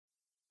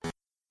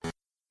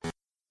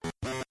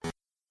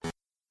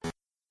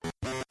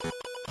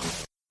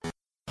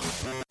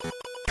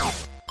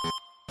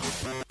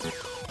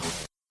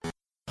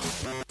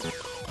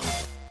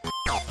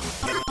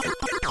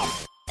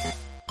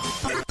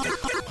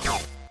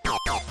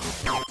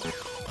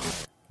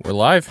We're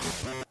live.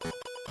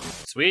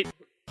 Sweet.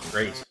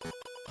 Great.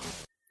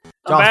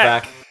 I'm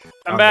back. John's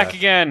I'm back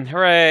again.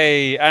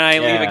 Hooray. And I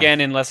leave Yeah.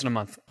 again in less than a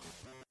month.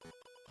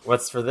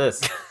 What's for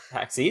this?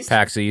 PAX East?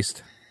 PAX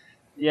East.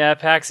 Yeah,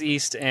 PAX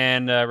East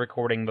and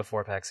recording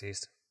before PAX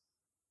East.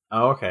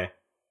 Oh, okay.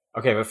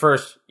 Okay, but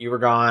first, you were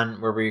gone.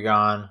 Where were you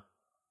gone?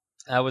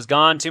 I was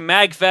gone to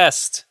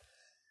MagFest,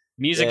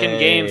 Music and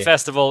Game Yay.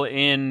 Festival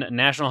in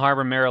National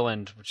Harbor,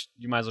 Maryland, which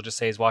you might as well just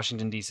say is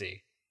Washington,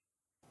 D.C.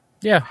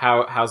 Yeah.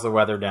 How's the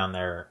weather down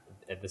there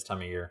at this time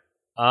of year?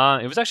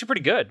 It was actually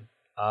pretty good.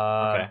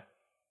 Okay.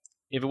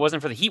 If it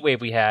wasn't for the heat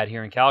wave we had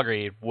here in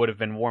Calgary, it would have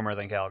been warmer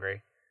than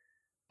Calgary.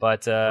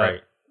 But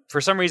Right.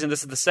 for some reason,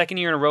 this is the second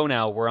year in a row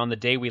now where on the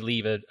day we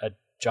leave, a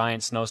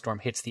giant snowstorm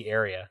hits the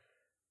area.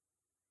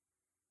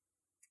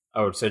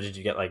 Oh, so did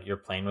you get, like, your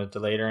plane was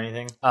delayed or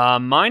anything?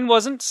 Mine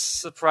wasn't,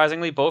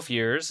 surprisingly, both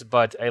years,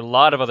 but a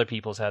lot of other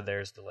people's had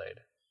theirs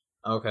delayed.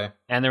 Okay.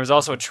 And there was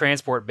also a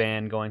transport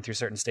ban going through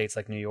certain states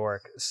like New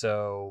York,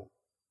 so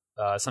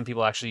some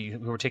people actually who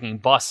were taking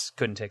bus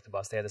couldn't take the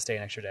bus. They had to stay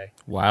an extra day.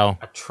 Wow.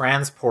 A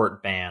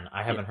transport ban.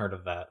 I haven't heard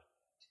of that.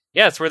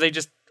 Yeah, it's where they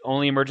just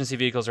only emergency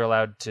vehicles are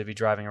allowed to be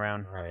driving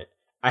around. Right.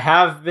 I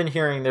have been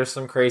hearing there's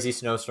some crazy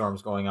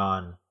snowstorms going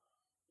on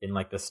in,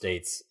 like, the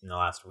States in the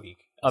last week.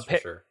 That's for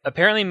sure.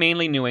 Apparently,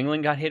 mainly New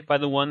England got hit by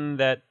the one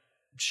that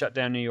shut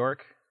down New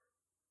York.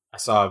 I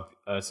saw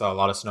a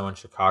lot of snow in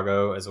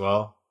Chicago as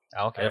well.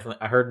 Oh, okay.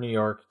 I heard New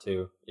York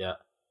too. Yeah.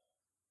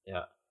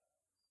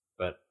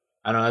 But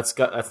I don't know.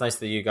 That's nice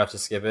that you got to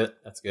skip it.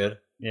 That's good.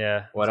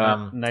 Yeah. What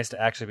it's nice to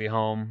actually be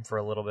home for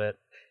a little bit.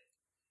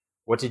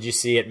 What did you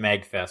see at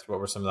MagFest? What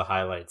were some of the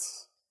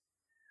highlights?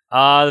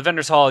 The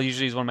vendors hall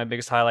usually is one of my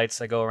biggest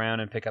highlights. I go around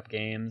and pick up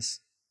games.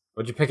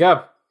 What'd you pick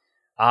up?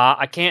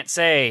 I can't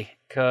say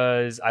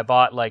because I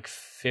bought like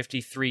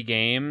 53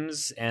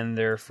 games and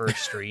they're for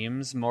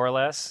streams, more or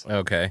less.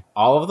 Okay.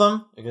 All of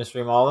them? You're gonna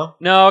stream all of them?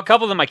 No, a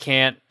couple of them I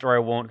can't or I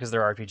won't because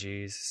they're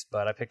RPGs.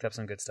 But I picked up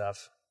some good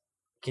stuff.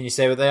 Can you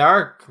say what they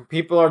are?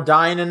 People are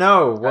dying to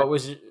know. What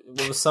was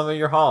some of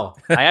your haul?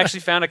 I actually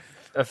found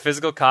a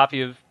physical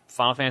copy of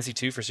Final Fantasy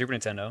 2 for Super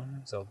Nintendo,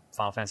 so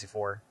Final Fantasy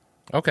 4.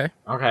 Okay.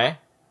 Okay,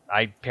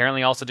 I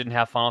apparently also didn't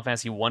have Final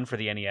Fantasy 1 for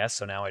the NES,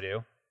 so now I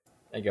do.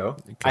 there you go.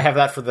 I have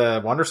that for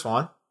the Wonder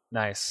Swan.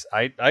 Nice.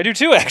 I do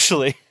too,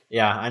 actually.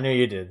 Yeah, I knew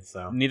you did.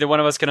 So Neither one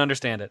of us can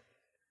understand it.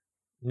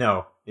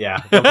 no,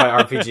 yeah, don't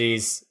buy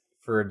RPGs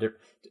for.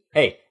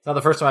 Hey, it's not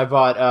the first time I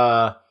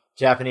bought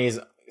Japanese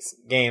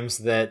games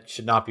that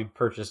should not be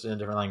purchased in a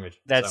different language.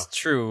 That's So,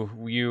 true.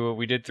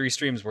 We did 3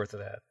 streams worth of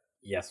that.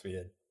 yes, we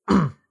did.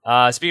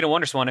 Speaking of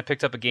Wonder Swan, I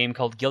picked up a game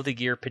called Guilty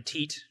Gear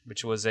Petite,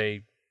 which was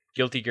a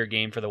Guilty Gear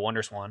game for the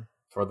Wonder Swan.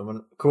 For the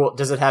one, cool.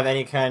 Does it have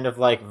any kind of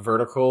like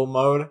vertical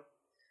mode?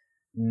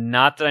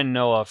 Not that I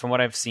know of. From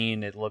what I've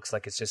seen, it looks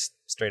like it's just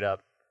straight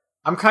up.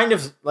 I'm kind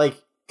of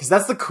like, because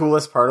that's the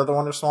coolest part of the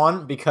Wonder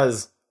Swan.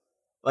 Because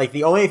like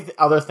the only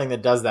other thing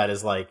that does that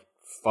is like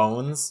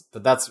phones,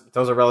 but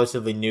those are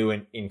relatively new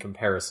in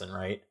comparison,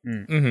 right?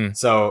 Mm-hmm.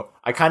 So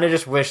I kind of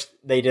just wish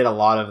they did a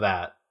lot of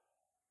that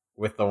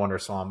with the Wonder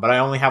Swan. But I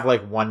only have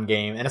like one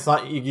game, and it's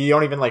not you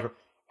don't even like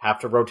have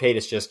to rotate.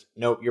 It's just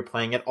nope, you're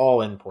playing it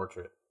all in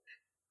portrait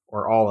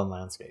or all in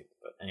landscape.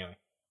 But anyway,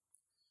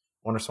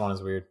 Wonder Swan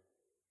is weird.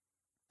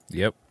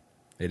 Yep.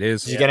 It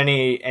is. Did you get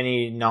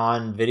any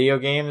non-video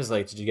games?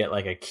 Like, did you get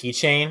like a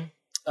keychain?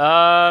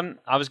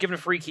 I was given a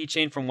free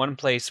keychain from one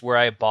place where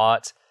I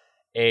bought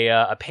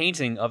a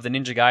painting of the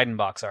Ninja Gaiden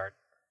box art.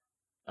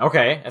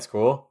 Okay, that's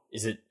cool.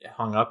 Is it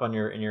hung up on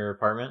in your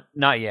apartment?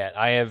 Not yet.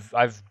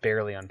 I've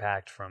barely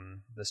unpacked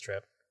from this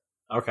trip.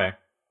 Okay.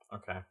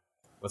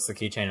 What's the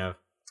keychain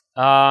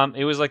of?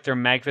 It was like their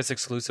Magfest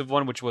exclusive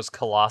one, which was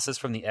Colossus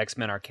from the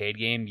X-Men arcade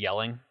game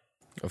yelling.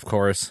 Of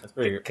course. That's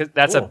pretty. Cause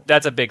that's cool.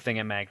 that's a big thing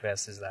at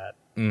Magfest is that.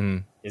 Mm-hmm.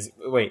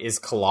 Is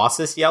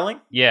Colossus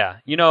yelling? Yeah,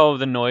 you know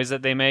the noise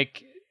that they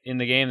make in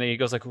the game that he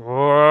goes like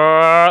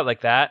 "Roar,"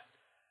 like that.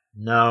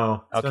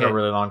 No, it's been Okay. a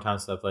really long time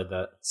since I played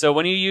that. So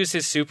when you use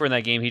his super in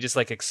that game, he just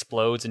like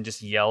explodes and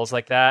just yells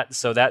like that.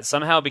 So that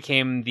somehow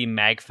became the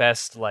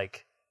Magfest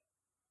like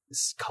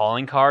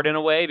calling card in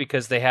a way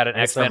because they had an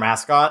And it's their X-Men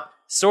mascot.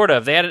 sort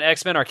of. They had an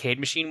X-Men arcade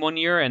machine one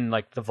year and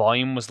like the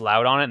volume was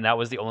loud on it and that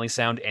was the only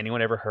sound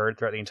anyone ever heard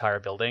throughout the entire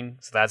building.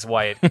 So that's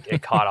why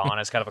it caught on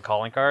as kind of a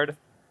calling card.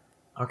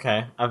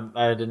 Okay,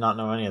 I did not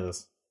know any of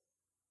this.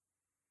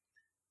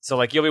 So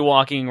like you'll be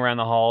walking around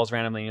the halls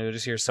randomly and you'll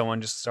just hear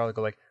someone just start to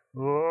go like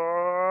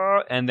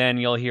 "Roar," and then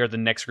you'll hear the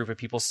next group of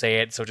people say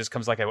it. So it just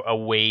comes like a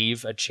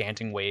wave, a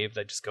chanting wave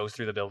that just goes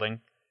through the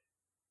building.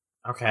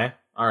 Okay,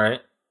 all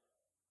right.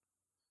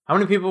 How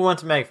many people went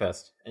to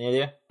MagFest? Any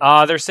idea?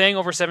 They're saying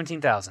over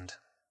 17,000. It's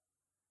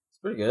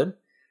pretty good.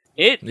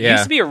 It Yeah.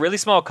 used to be a really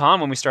small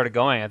con when we started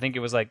going. I think it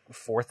was like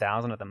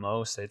 4,000 at the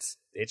most. It's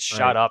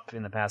shot up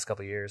in the past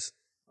couple of years.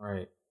 All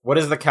right. What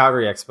does the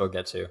Calgary Expo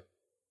get to?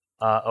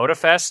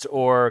 Odafest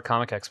or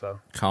Comic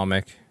Expo?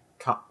 Comic.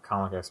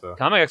 Comic Expo.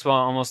 Comic Expo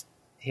almost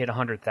hit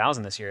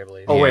 100,000 this year, I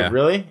believe. Oh Yeah. wait,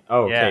 really?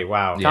 Oh, Yeah. okay.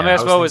 Wow. Yeah. Comic I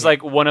was Expo is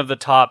thinking- like one of the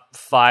top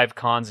 5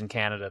 cons in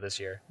Canada this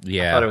year. I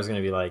Yeah. thought it was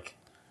going to be like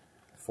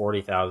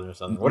 40,000 or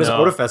something. What does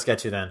No. Odafest get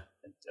to then?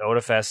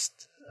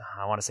 Odafest,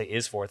 I want to say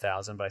is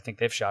 4,000, but I think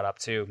they've shot up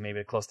too,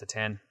 maybe close to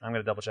 10. I'm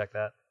going to double check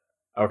that.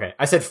 Okay,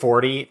 I said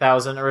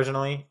 40,000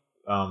 originally.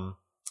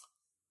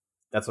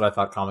 That's what I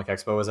thought Comic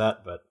Expo was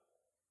at, but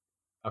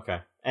okay.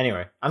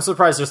 Anyway, I'm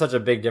surprised there's such a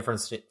big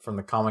difference from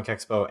the Comic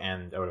Expo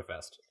and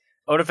Odafest.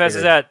 Odafest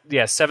is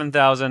at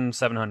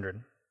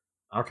 7,700.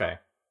 Okay.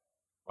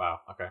 Wow.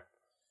 Okay.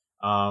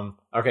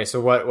 Okay.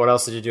 So what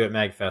else did you do at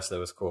MagFest that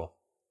was cool?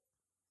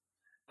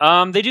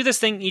 They do this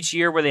thing each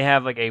year where they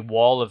have like a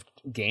wall of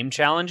game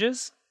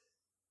challenges.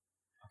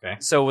 Okay.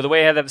 So the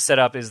way I have that set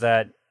up is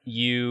that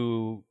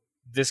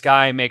this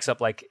guy makes up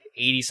like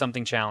 80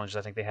 something challenges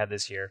I think they had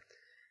this year.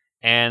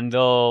 And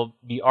they'll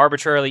be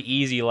arbitrarily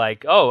easy,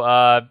 like,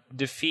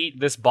 defeat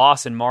this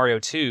boss in Mario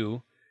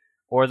 2.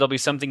 Or there'll be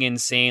something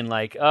insane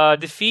like,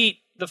 defeat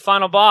the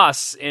final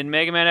boss in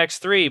Mega Man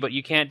X3, but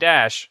you can't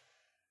dash.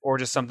 Or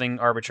just something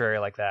arbitrary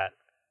like that.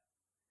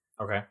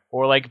 Okay.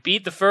 Or like,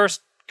 beat the first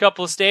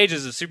couple of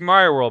stages of Super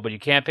Mario World, but you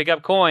can't pick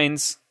up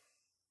coins.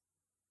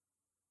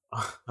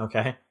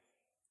 Okay.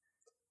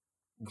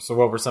 So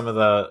what were some of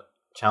the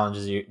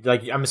challenges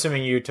I'm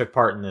assuming you took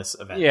part in this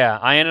event. Yeah,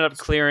 I ended up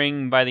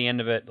clearing by the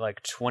end of it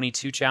like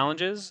 22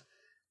 challenges.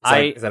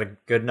 Is that a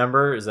good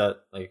number? Is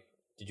that like,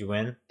 did you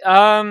win?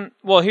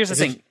 Well, here's the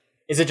thing.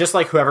 Is it just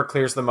like whoever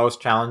clears the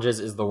most challenges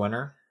is the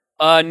winner?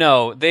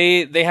 No,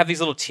 they have these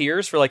little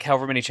tiers for like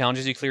however many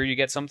challenges you clear, you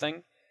get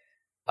something.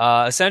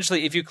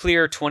 Essentially, if you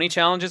clear 20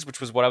 challenges, which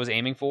was what I was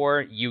aiming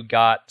for, you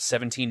got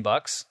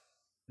 $17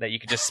 that you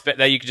could just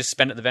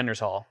spend at the vendor's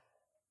hall.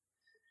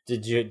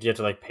 Did you have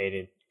to like pay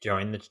to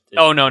join the?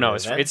 Oh no,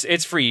 event?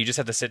 it's free. You just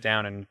have to sit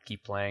down and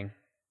keep playing.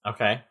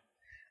 Okay.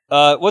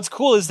 What's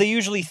cool is they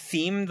usually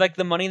theme like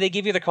the money they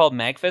give you. They're called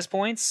MagFest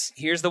points.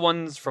 Here's the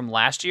ones from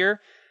last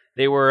year.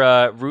 They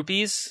were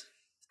rupees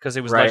because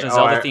it was Legend of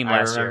Zelda themed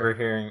last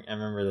year. I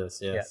remember this.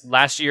 Yes. Yeah.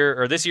 Last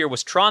year or this year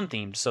was Tron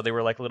themed, so they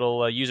were like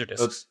little user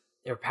discs.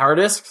 They were power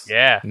discs.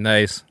 Yeah.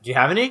 Nice. Do you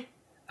have any?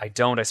 I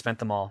don't. I spent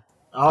them all.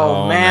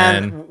 Oh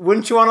man.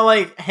 Wouldn't you want to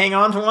like hang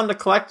on to one to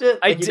collect it?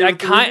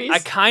 I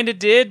kind of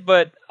did,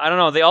 but I don't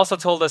know. They also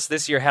told us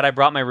this year, had I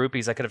brought my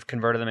rupees, I could have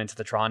converted them into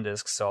the Tron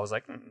discs. So I was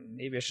like,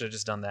 maybe I should have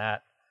just done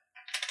that.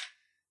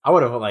 I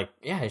would have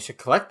you should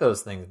collect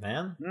those things,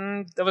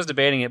 man. I was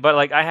debating it, but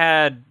like I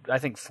had, I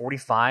think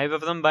 45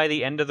 of them by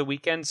the end of the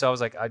weekend. So I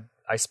was like,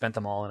 I spent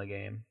them all in a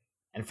game.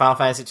 And Final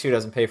Fantasy 2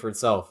 doesn't pay for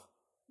itself.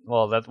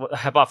 Well,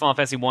 I bought Final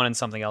Fantasy 1 and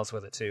something else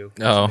with it too.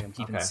 Oh, I'm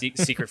keeping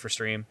secret for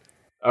stream.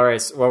 All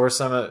right. So what were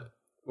some of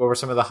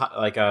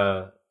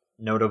the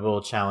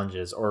notable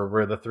challenges, or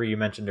were the three you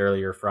mentioned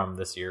earlier from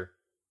this year?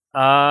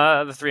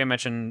 The three I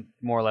mentioned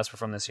more or less were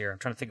from this year. I'm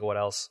trying to think of what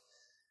else.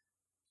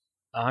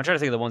 I'm trying to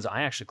think of the ones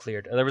I actually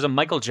cleared. There was a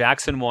Michael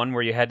Jackson one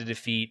where you had to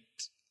defeat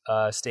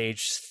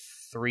stage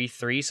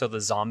 3-3, so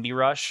the zombie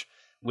rush,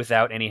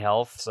 without any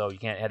health. So you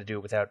had to do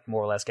it without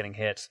more or less getting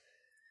hit.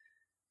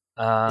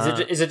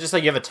 Is it just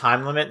like you have a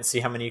time limit and see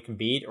how many you can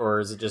beat, or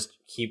is it just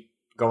keep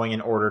going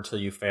in order till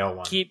you fail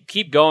one?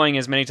 Keep going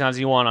as many times as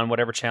you want on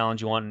whatever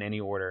challenge you want in any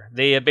order.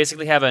 They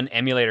basically have an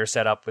emulator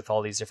set up with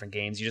all these different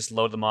games. You just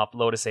load them up,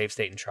 load a save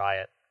state, and try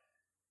it.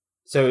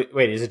 So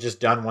wait, is it just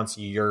done once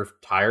you're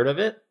tired of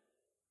it,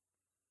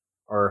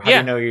 or how do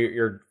you know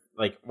you're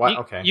like what?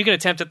 Okay, you can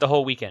attempt it the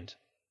whole weekend.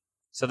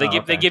 So they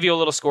give you a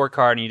little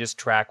scorecard, and you just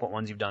track what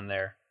ones you've done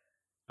there.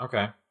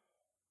 Okay,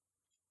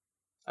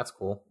 that's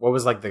cool. What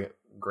was like the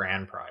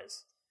grand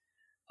prize?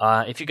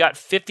 If you got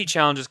 50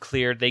 challenges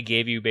cleared, they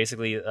gave you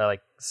basically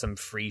like some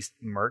free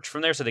merch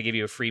from there. So they gave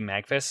you a free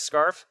MagFest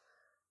scarf,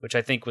 which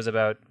I think was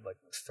about like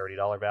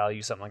 $30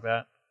 value, something like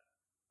that.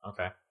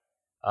 Okay.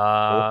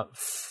 Cool.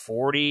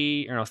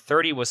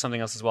 30 was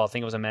something else as well. I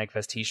think it was a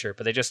MagFest t-shirt,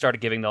 but they just started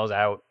giving those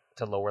out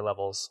to lower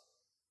levels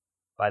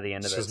by the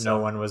end of it. Because no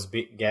one was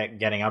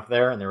getting up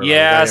there, and they were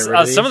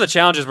some of the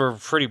challenges were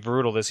pretty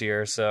brutal this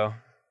year. So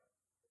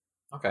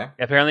okay,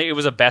 apparently it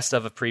was a best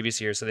of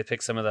previous years, so they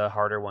picked some of the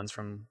harder ones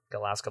from the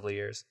last couple of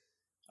years.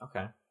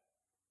 Okay,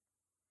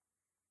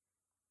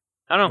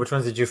 I don't know which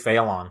ones did you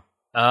fail on.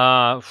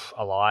 A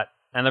lot,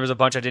 and there was a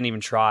bunch I didn't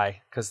even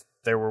try because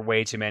there were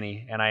way too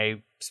many, and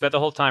I spent the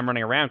whole time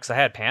running around because I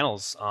had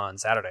panels on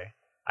Saturday.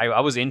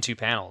 I was in 2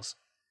 panels.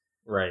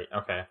 Right.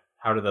 Okay.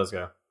 How did those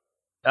go?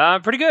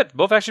 Pretty good.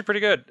 Both actually pretty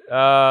good.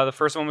 The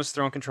first one was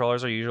throwing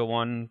controllers. Our usual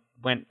one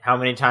went. How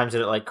many times did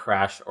it like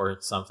crash or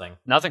something?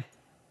 Nothing.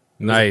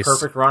 Nice.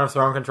 Perfect run of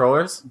throwing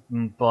controllers?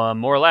 More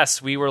or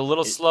less. We were a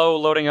little slow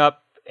loading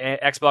up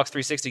Xbox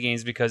 360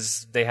 games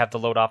because they have to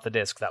load off the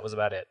disc. That was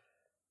about it.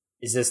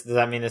 Does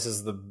that mean this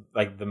is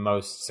the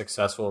most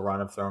successful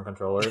run of throwing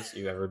controllers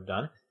you've ever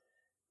done?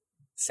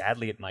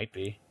 Sadly, it might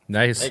be.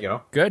 Nice. There you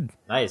go. Good.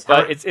 Nice.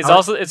 But it's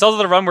also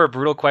the run where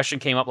Brutal Question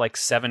came up like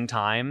 7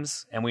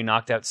 times, and we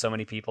knocked out so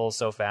many people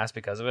so fast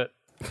because of it.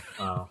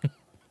 Oh.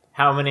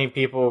 How many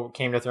people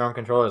came to throwing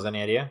controllers?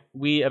 Any idea?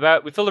 We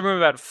filled the room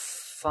about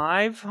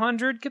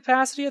 500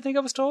 capacity, I think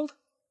I was told.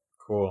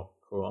 Cool.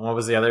 And what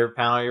was the other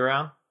panel you were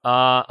on?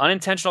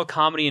 Unintentional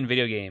comedy in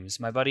video games.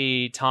 My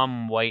buddy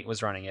Tom White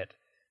was running it.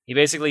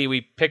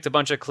 we picked a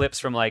bunch of clips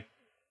from like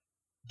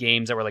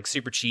games that were like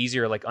super cheesy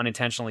or like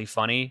unintentionally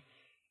funny,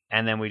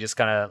 and then we just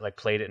kind of like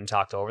played it and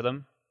talked over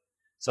them.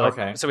 So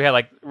Okay. so we had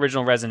like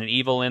original Resident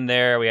Evil in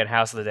there. We had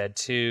House of the Dead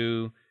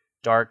 2,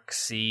 Dark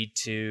Sea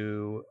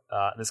 2,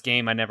 this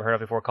game I never heard of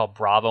before called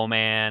Bravo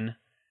Man.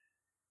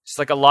 Just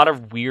like a lot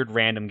of weird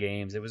random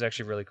games. It was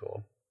actually really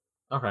cool.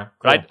 Okay.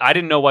 But Cool. I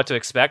didn't know what to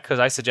expect because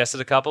I suggested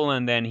a couple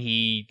and then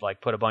he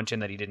like put a bunch in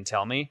that he didn't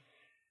tell me.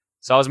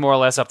 So I was more or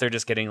less up there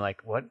just getting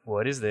like,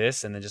 what is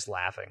this? And then just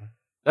laughing.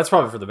 That's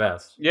probably for the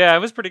best. Yeah, it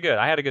was pretty good.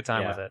 I had a good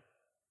time Yeah. with it.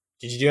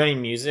 Did you do any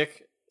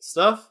music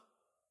stuff?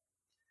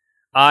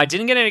 I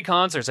didn't get any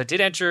concerts. I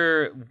did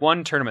enter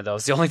one tournament though.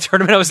 It's the only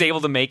tournament I was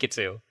able to make it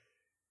to.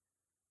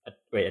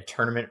 Wait, a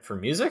tournament for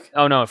music?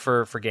 Oh no,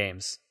 for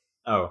games.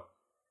 Oh.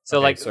 So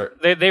Okay, like so-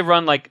 they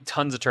run like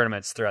tons of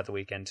tournaments throughout the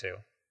weekend too.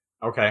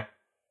 Okay.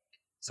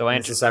 So I And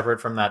this entered. is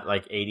separate from that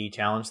like 80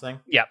 challenge thing?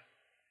 Yeah.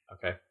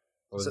 Okay.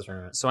 What was the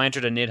tournament? So I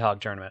entered a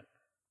Nidhogg tournament.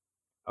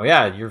 Oh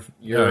yeah, you're Oh,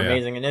 yeah.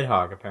 amazing at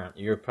Nidhogg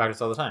apparently. You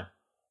practice all the time.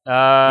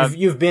 Uh,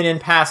 You've been in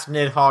past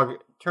Nidhogg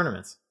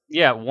tournaments.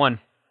 yeah, one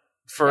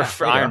for Yeah,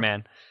 for there you Iron go.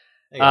 Man.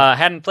 There you go.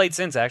 Hadn't played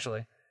since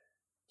actually.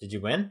 Did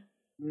you win?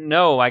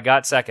 No, I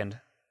got second.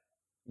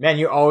 Man,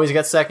 you always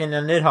get second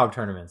in Nidhogg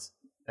tournaments.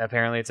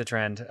 Apparently, it's a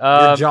trend.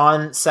 You're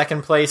John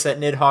second place at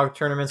Nidhogg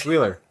tournaments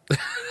Wheeler.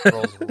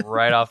 Rolls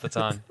right off the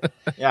tongue.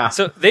 Yeah.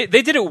 So they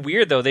did it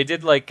weird though. They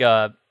did like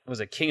was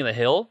it King of the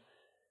Hill?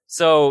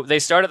 So they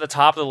start at the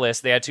top of the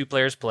list. They had two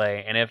players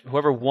play, and if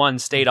whoever won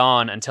stayed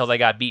on until they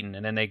got beaten,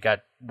 and then they got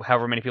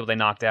however many people they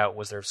knocked out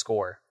was their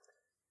score.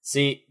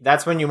 See,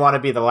 that's when you want to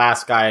be the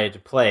last guy to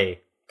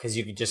play because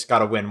you just got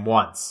to win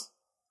once.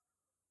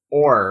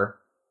 Or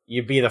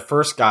you be the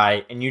first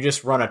guy and you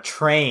just run a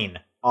train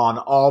on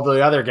all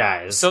the other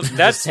guys. So and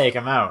that's- just take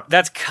them out.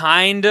 That's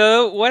kind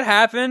of what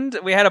happened.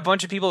 We had a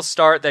bunch of people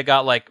start that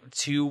got like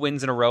 2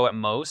 wins in a row at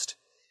most.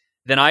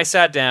 Then I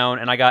sat down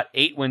and I got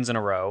 8 wins in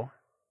a row.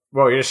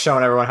 Well, you're just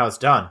showing everyone how it's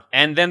done.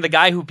 And then the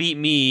guy who beat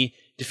me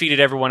defeated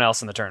everyone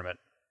else in the tournament.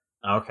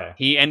 Okay.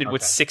 He ended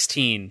with Okay.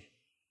 16.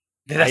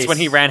 That's Nice. when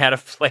he ran out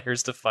of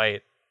players to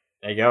fight.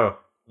 There you go.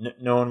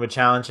 No one would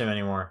challenge him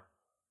anymore.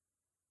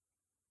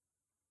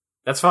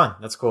 That's fun.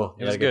 That's cool.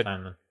 It You was had a good good.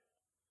 time then.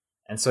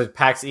 And so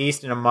PAX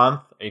East in a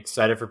month. Are you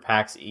excited for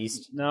PAX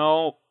East?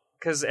 No,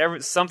 because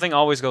something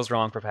always goes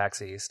wrong for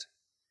PAX East.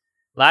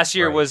 Last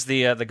year Right. was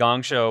the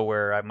Gong Show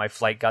where my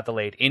flight got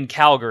delayed in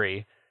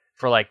Calgary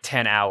for like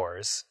 10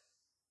 hours.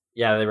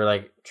 Yeah, they were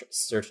like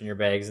searching your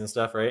bags and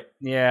stuff, right?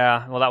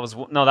 Yeah, well, that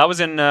was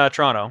in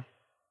Toronto.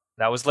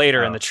 That was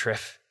later in Oh. the trip.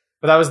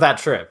 But that was that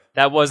trip.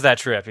 That was that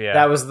trip. Yeah,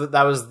 That was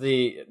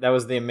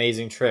the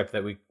amazing trip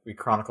that we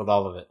chronicled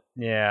all of it.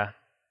 yeah,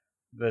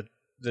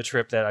 the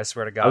trip that I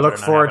swear to God. I look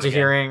better not forward happen to again.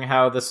 hearing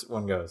how this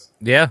one goes.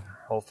 Yeah.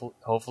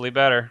 Hopefully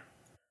better.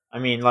 I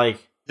mean,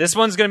 like, This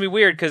one's going to be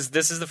weird because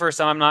this is the first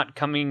time I'm not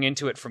coming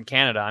into it from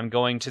Canada. I'm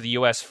going to the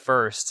U.S.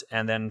 first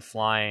and then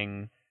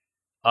flying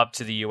up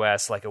to the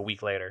U.S. like a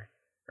week later,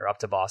 or up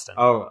to Boston.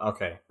 oh,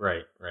 okay,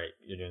 right.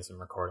 You're doing some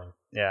recording.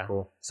 Yeah.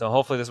 Cool. So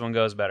hopefully this one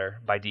goes better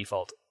by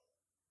default.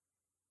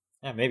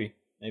 Yeah, maybe.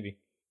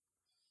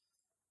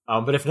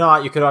 But if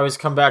not, you could always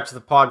come back to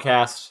the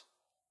podcast.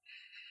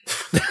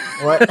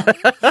 What?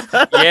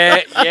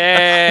 Yeah,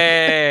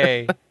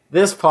 yay!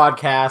 This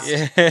podcast.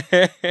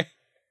 Yeah.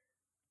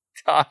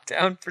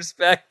 Top-down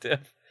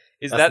perspective.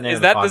 Is That's the that name is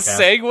of the that the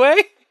podcast.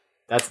 segue?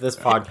 That's this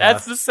podcast.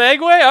 That's the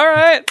segue? All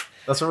right.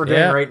 That's what we're doing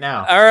Yeah. right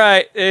now. All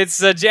right. It's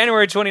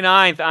January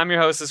 29th. I'm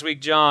your host this week,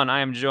 John.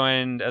 I am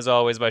joined, as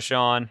always, by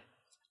Sean.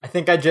 I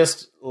think I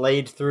just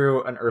laid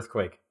through an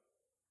earthquake.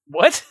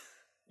 What?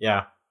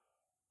 Yeah.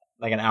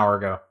 Like an hour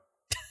ago.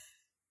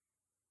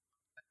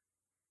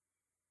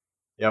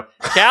 Yep.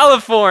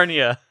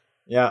 California.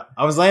 Yeah.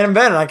 I was laying in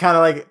bed and I kind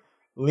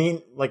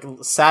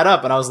of sat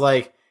up and I was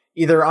like,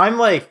 either I'm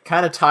like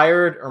kind of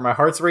tired or my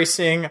heart's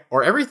racing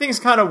or everything's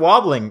kind of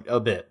wobbling a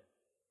bit.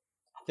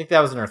 I think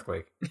that was an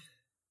earthquake.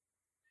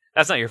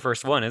 That's not your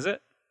first one, is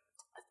it?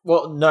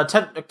 Well, no,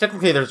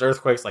 technically there's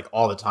earthquakes like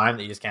all the time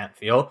that you just can't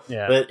feel.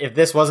 Yeah. But if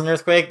this was an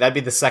earthquake, that'd be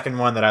the second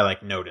one that I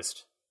like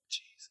noticed.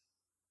 Jeez.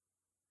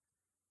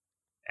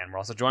 And we're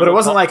also joined But it by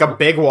wasn't Paul- like a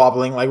big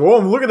wobbling, like, whoa,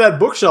 look at that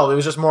bookshelf. It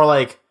was just more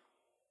like,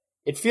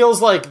 it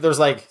feels like there's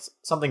like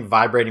something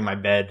vibrating my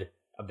bed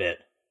a bit.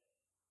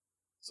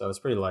 So it's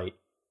pretty light.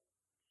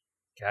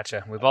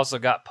 Gotcha. We've also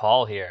got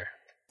Paul here.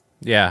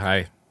 Yeah.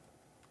 Hi.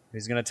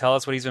 He's going to tell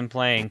us what he's been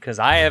playing, because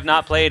I have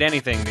not played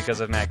anything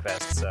because of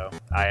MagFest, so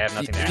I have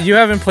nothing to add. You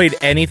haven't played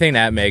anything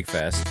at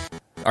MagFest.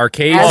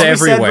 Arcades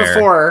As we everywhere. said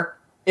before,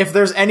 if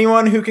there's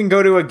anyone who can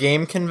go to a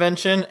game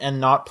convention and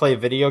not play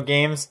video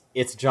games,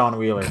 it's John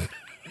Wheeler.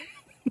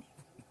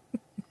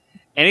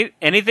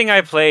 Anything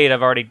I played,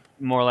 I've already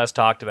more or less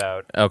talked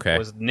about. Okay.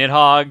 Was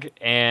Nidhogg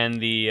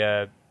and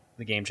the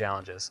game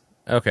challenges.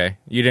 Okay.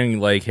 You didn't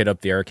like hit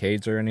up the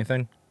arcades or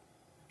anything?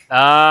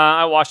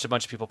 I watched a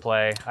bunch of people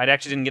play. I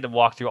actually didn't get to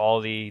walk through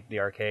all the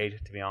arcade,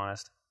 to be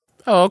honest.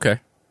 Oh, okay.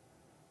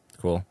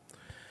 Cool.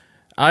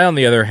 I, on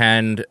the other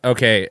hand,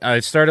 okay, I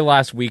started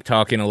last week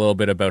talking a little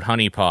bit about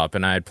Honey Pop,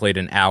 and I had played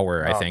an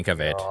hour, I think, of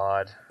it.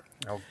 Oh,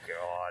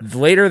 God.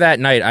 Later that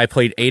night, I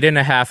played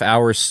 8.5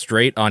 hours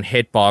straight on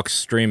Hitbox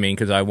streaming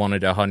because I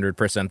wanted to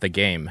 100% the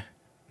game.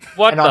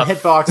 What And the on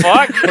Hitbox,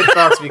 fuck?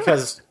 Hitbox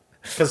because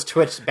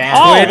Twitch banned.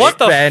 Oh, it. what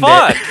the banned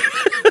fuck?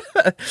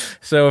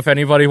 So if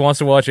anybody wants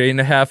to watch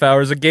 8.5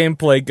 hours of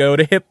gameplay, go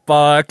to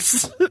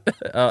Hitbox.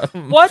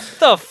 What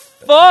the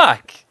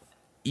fuck?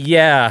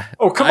 Yeah.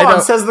 Oh, come I on,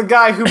 don't- says the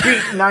guy who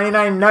beat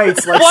 99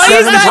 Nights like Why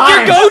is 7 that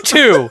times. your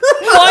go-to?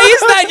 Why is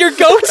that your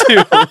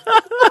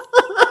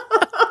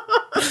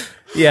go-to?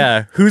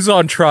 Yeah, who's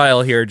on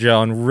trial here,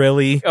 John?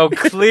 Really? Oh,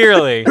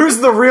 clearly. Who's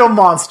the real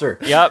monster?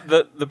 Yep,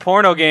 the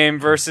porno game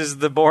versus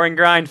the boring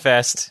grind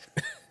fest.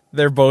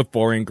 They're both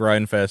boring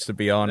grindfest, to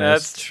be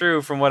honest. That's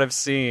true from what I've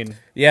seen.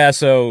 Yeah,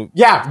 so...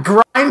 Yeah,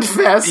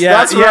 Grindfest. Yeah,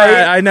 that's yeah,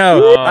 right. I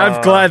know.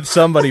 I'm glad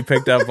somebody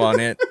picked up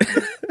on it.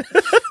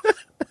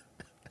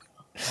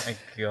 My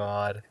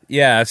God.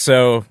 Yeah,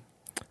 so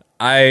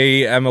I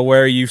am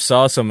aware you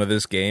saw some of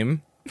this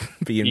game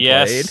being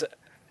Yes. played.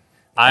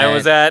 I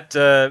was at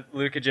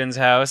Luca Jin's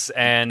house,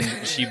 and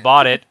she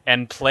bought it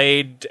and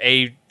played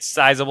a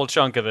sizable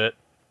chunk of it.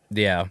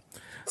 Yeah.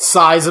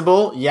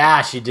 Sizable.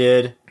 Yeah, she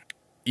did.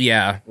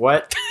 Yeah.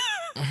 What?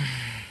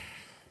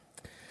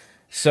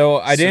 So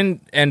I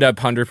didn't end up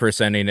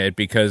 100%ing it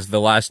because the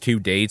last two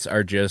dates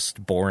are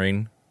just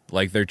boring.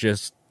 Like, they're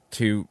just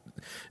too...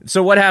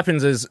 So what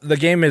happens is the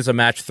game is a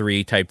match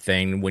 3 type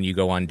thing when you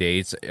go on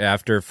dates.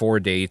 After 4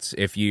 dates,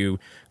 if you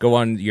go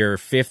on your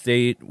 5th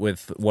date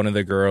with one of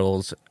the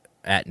girls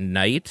at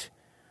night,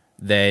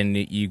 then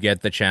you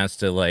get the chance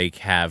to, like,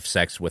 have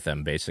sex with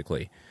them,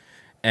 basically.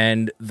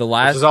 And the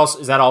last...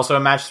 Is that also a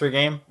match 3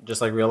 game?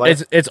 Just like real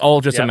life? It's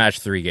all just a Yep. match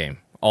 3 game.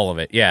 All of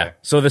it, yeah. Okay.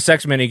 So the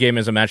sex mini game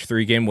is a match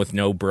 3 game with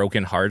no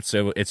broken hearts.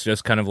 So it's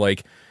just kind of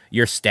like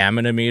your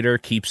stamina meter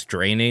keeps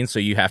draining, so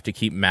you have to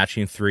keep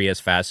matching 3 as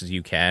fast as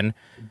you can.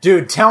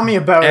 Dude, tell me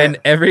about And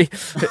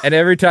it.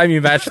 every time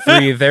you match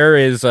 3, there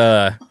is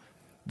a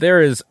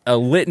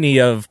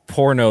litany of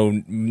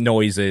porno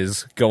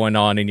noises going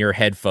on in your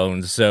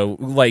headphones. So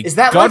like, Is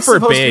that God like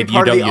supposed to forbid be you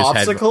part of don't the use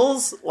headphones.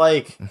 obstacles?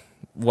 Like,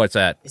 What's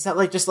that? is that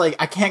like just like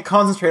I can't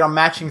concentrate on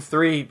matching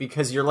 3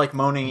 because you're like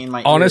moaning in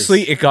my Honestly,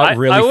 ears? it got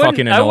really I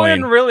fucking I annoying.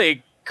 wouldn't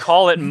really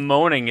call it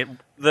moaning.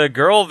 The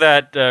girl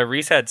that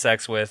Reese had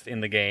sex with in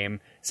the game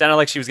sounded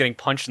like she was getting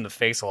punched in the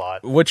face a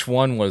lot. Which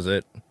one was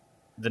it?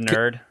 The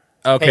nerd.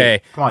 Okay,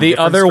 Hey, come on, the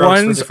different other strokes for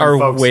ones different are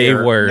folks way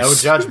here. worse. No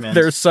judgment.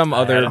 There's some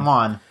other. Come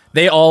on.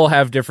 They all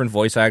have different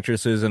voice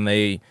actresses,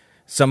 and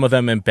some of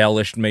them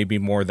embellished maybe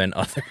more than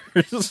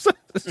others.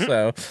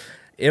 So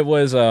it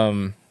was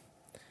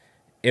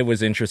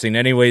interesting.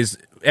 Anyways,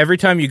 every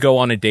time you go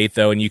on a date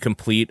though, and you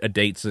complete a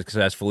date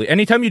successfully,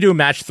 anytime you do a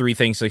match 3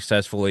 thing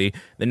successfully,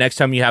 the next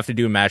time you have to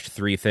do a match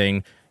 3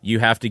 thing, you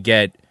have to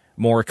get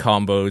more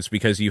combos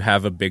because you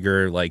have a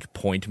bigger like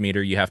point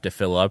meter you have to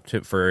fill up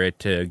for it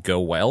to go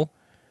well.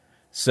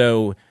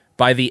 So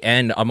by the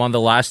end, I'm on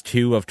the last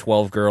 2 of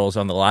 12 girls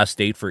on the last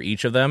date for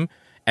each of them,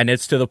 and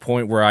it's to the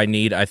point where I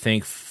need, I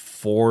think,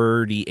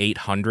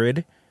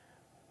 4,800.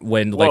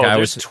 When like Whoa, I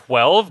there's was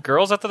 12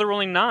 girls? I thought there were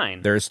only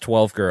 9. there's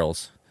 12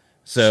 girls.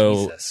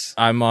 So Jesus.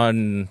 I'm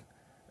on.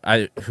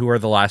 Who are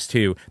the last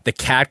 2? The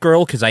cat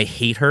girl, because I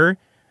hate her,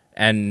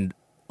 and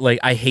like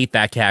I hate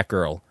that cat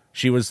girl.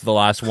 She was the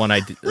last one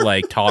I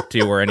like talked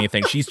to or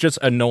anything. She's just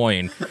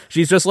annoying.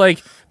 She's just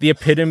like the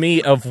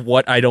epitome of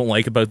what I don't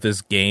like about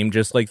this game.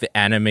 Just like the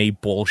anime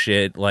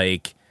bullshit,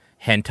 like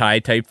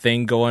hentai type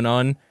thing going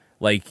on.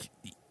 Like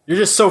You're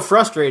just so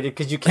frustrated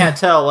because you can't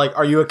tell. Like,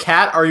 are you a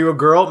cat? Are you a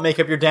girl? Make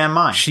up your damn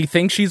mind. she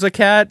thinks she's a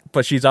cat,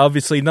 but she's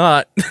obviously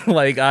not.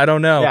 Like I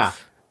don't know. Yeah.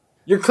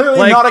 You're clearly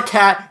Like- not a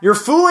cat. You're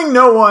fooling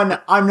no one.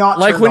 I'm not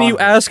Like turned when on you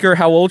to it. ask her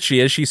how old she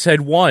is, she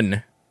said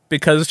 1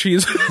 because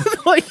she's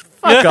like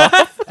fuck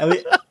off.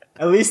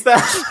 At least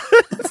that's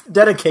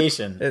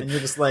dedication. And you're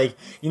just like,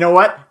 you know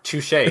what?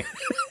 Touche.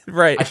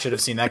 Right. I should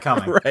have seen that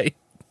coming. Right.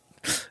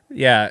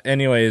 Yeah,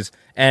 anyways.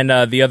 And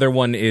the other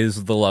one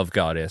is The Love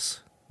Goddess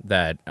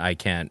that I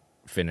can't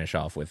finish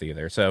off with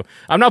either. So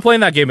I'm not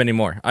playing that game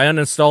anymore. I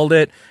uninstalled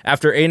it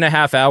after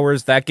 8.5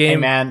 hours. That Hey,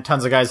 game, man,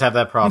 tons of guys have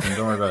that problem.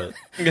 Don't worry about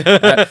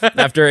it.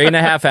 after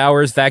 8.5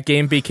 hours, that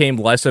game became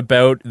less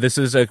about this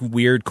is a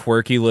weird,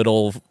 quirky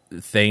little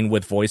thing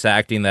with voice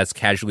acting that's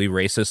casually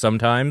racist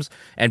sometimes,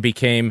 and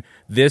became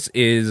this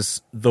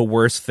is the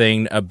worst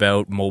thing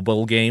about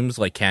mobile games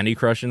like Candy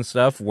Crush and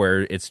stuff,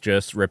 where it's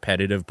just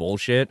repetitive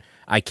bullshit.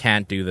 I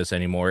can't do this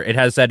anymore. It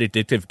has that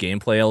addictive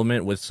gameplay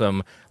element with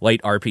some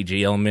light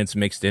RPG elements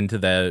mixed into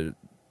the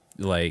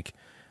like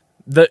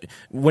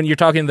when you're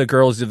talking to the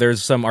girls,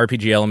 there's some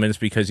RPG elements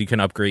because you can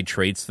upgrade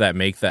traits that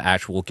make the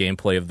actual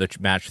gameplay of the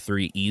match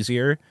 3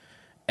 easier.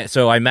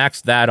 So I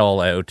maxed that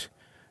all out.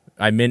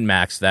 I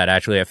min-maxed that,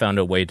 actually. I found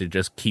a way to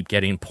just keep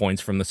getting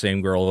points from the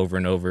same girl over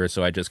and over,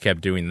 so I just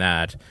kept doing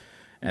that.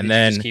 And Did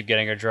then, you just keep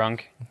getting her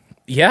drunk?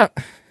 yeah,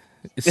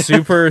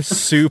 super,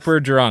 super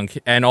drunk.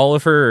 And all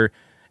of her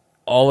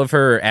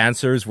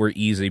answers were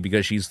easy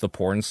because she's the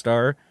porn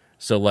star.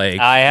 So like,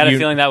 I had a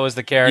feeling that was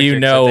the character. You 'cause I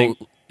know, think-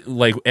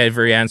 like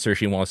every answer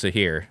she wants to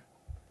hear.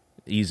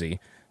 Easy.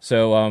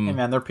 So Hey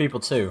man, they're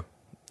people too.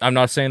 I'm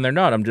not saying they're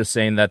not. I'm just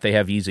saying that they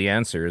have easy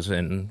answers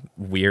in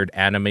weird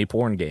anime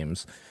porn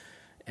games.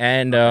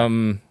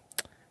 And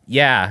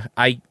yeah,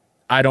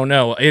 I don't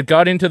know. It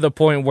got into the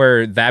point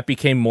where that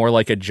became more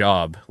like a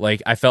job.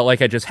 Like I felt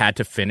like I just had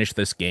to finish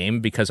this game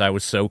because I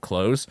was so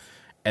close.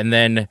 And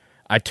then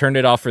I turned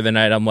it off for the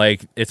night. I'm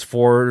like, it's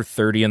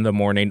 4:30 in the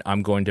morning.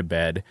 I'm going to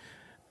bed.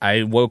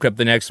 I woke up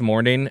the next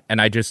morning and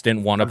I just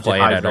didn't want to play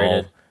it at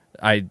all.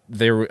 I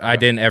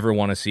didn't ever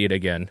want to see it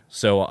again,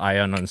 so I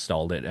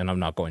uninstalled it, and I'm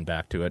not going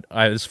back to it.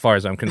 As far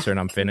as I'm concerned,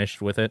 I'm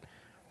finished with it.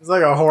 It's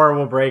like a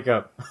horrible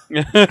breakup.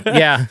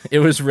 Yeah, it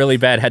was really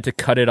bad. Had to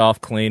cut it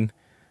off clean.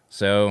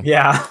 So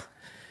Yeah.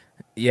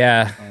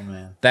 yeah, Oh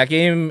man. that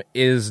game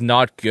is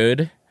not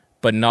good,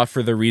 but not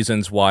for the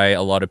reasons why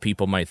a lot of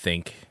people might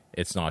think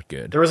it's not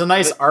good. There was a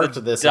nice arc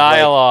to this.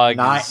 dialogue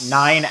Like is-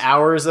 9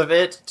 hours of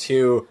it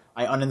to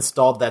I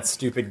uninstalled that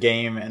stupid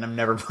game and I'm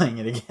never playing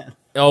it again.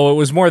 Oh, it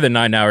was more than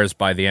 9 hours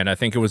by the end. I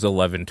think it was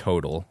 11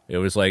 total. It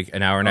was like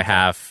an hour and a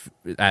half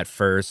at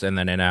first, and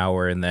then an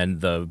hour, and then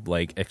the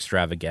like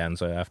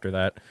extravaganza after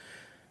that.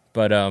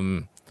 But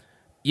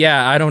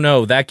yeah, I don't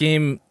know. That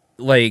game,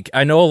 like,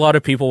 I know a lot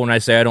of people when I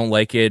say I don't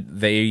like it,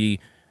 they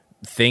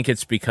think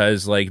it's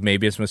because like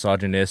maybe it's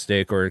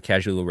misogynistic or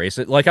casually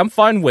racist. Like, I'm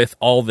fine with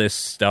all this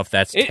stuff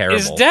that's terrible.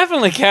 It's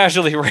definitely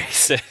casually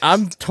racist.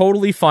 I'm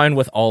totally fine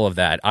with all of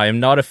that. I am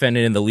not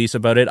offended in the least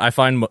about it. I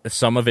find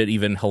some of it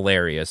even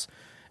hilarious.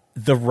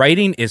 The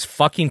writing is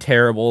fucking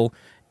terrible,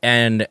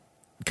 and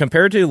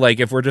compared to, like,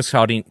 if we're just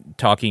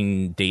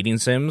talking dating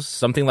sims,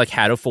 something like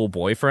Had a Full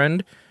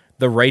Boyfriend,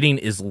 the writing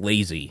is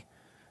lazy.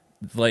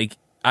 Like,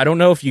 I don't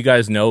know if you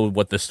guys know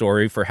what the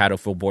story for Had a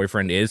Full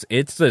Boyfriend is.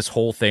 It's this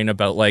whole thing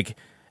about, like,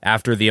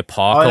 after the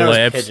apocalypse. All I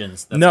know is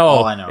pigeons. That's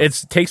all I know.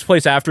 It takes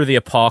place after the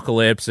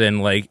apocalypse,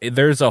 and like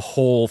there's a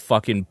whole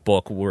fucking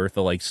book worth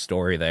of like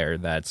story there.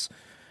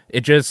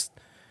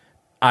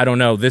 I don't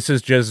know. This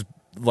is just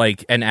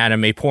like an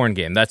anime porn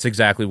game. That's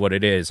exactly what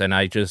it is, and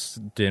I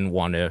just didn't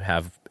want to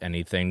have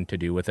anything to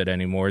do with it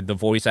anymore. The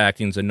voice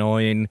acting's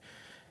annoying,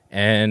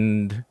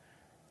 and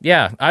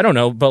yeah, I don't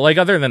know. But like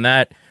other than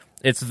that,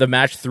 it's the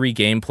match 3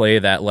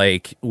 gameplay that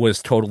like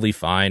was totally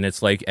fine.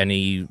 It's like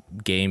any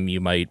game you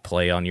might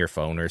play on your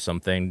phone or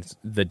something.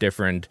 The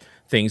different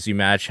things you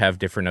match have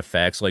different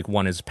effects. Like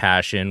one is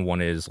passion,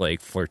 one is like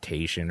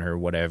flirtation or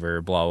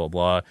whatever, blah, blah,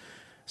 blah.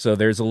 So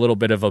there's a little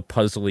bit of a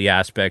puzzly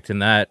aspect in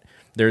that.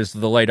 There's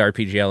the light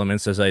RPG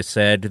elements, as I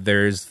said.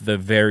 There's the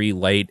very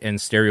light and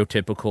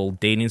stereotypical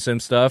dating sim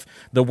stuff.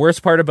 The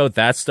worst part about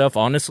that stuff,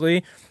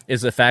 honestly,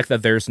 is the fact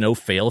that there's no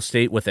fail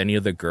state with any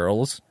of the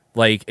girls.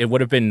 Like, it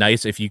would have been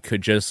nice if you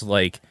could just,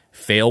 like,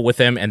 fail with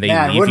them and they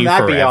leave wouldn't you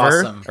that be forever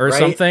awesome, or right?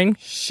 something.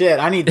 Shit,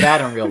 I need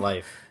that in real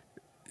life.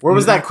 Where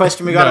was that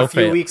question we got No a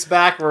few fail. weeks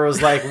back where it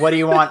was like, what do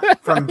you want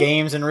from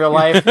games in real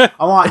life? I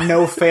want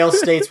no fail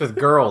states with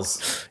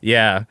girls.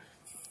 Yeah.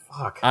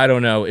 Fuck. I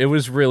don't know. It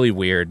was really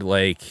weird.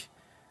 Like,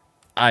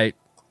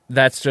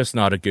 that's just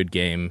not a good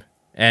game.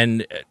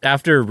 And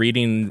after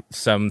reading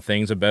some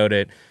things about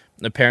it,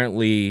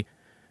 apparently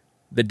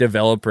the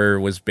developer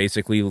was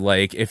basically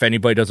like, if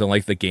anybody doesn't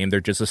like the game, they're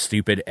just a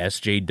stupid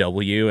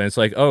SJW. And it's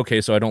like, oh,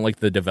 okay, so I don't like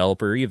the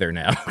developer either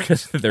now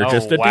because they're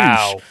just a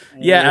douche.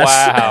 Yeah.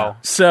 Wow.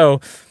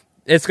 So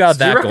it's got Do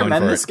that you going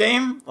recommend for this it.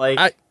 game?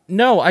 Like,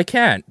 No, I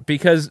can't,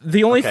 because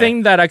the only Okay.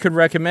 thing that I could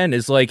recommend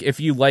is, like, if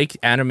you like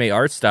anime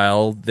art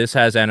style, this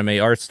has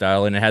anime art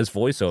style, and it has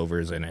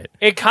voiceovers in it.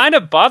 It kind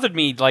of bothered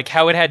me, like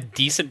how it had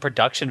decent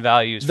production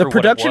values. The for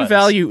production what it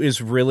was. value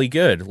is really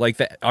good. Like,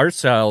 the art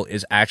style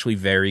is actually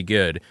very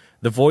good.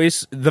 The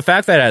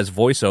fact that it has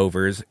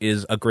voiceovers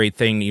is a great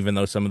thing, even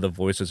though some of the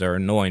voices are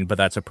annoying, but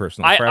that's a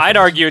personal preference. I'd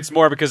argue it's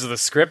more because of the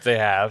script they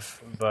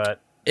have, but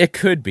It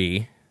could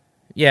be.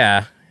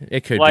 Yeah,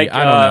 it could Like, be.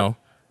 I don't know.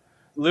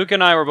 Luke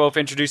and I were both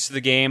introduced to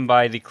the game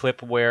by the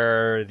clip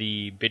where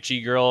the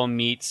bitchy girl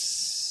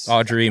meets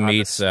Audrey the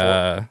meets,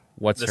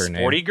 what's the her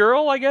sporty name?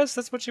 girl, I guess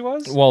that's what she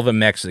was. Well, the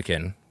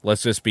Mexican.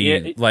 Let's just be,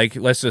 Yeah,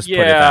 let's just put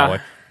it yeah. that way.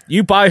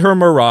 You buy her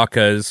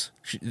maracas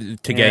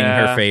to gain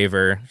her Yeah.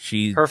 favor.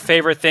 Her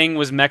favorite thing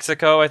was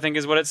Mexico, I think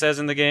is what it says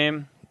in the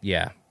game.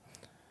 Yeah.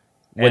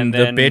 When And the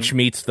then- bitch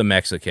meets the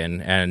Mexican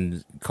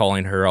and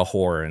calling her a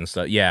whore and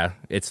stuff. Yeah,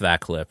 it's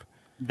that clip.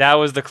 That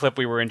was the clip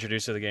we were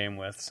introduced to the game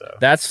with. So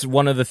That's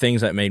one of the things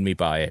that made me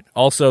buy it.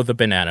 Also, the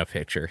banana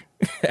picture.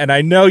 And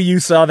I know you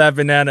saw that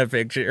banana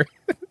picture.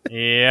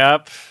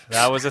 yep,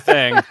 that was a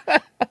thing.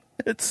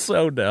 It's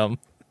so dumb.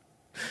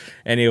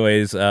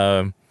 Anyways,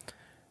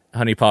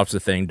 Honey Pop's a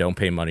thing. Don't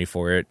pay money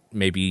for it.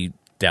 Maybe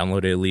download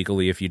it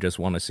illegally if you just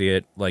want to see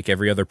it. Like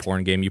every other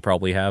porn game you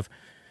probably have.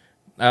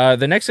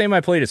 The next game I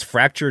played is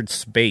Fractured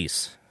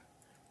Space.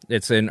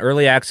 It's an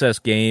early access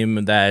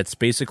game that's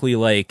basically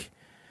like,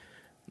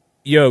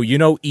 yo, you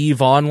know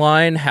EVE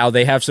Online, how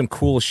they have some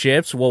cool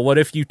ships? Well, what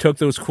if you took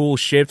those cool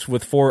ships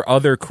with 4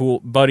 other cool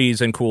buddies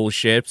and cool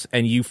ships,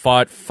 and you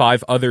fought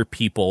 5 other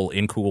people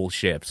in cool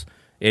ships?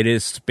 It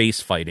is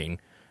space fighting,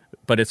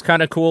 but it's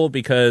kind of cool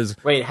because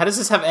Wait, how does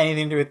this have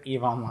anything to do with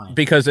EVE Online?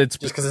 it's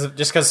just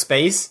because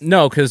space?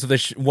 no,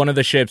 because one of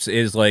the ships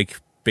is like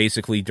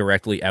basically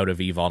directly out of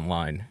EVE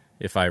Online,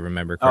 if I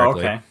remember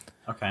correctly.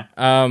 Oh,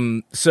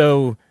 okay.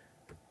 So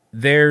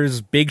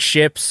there's big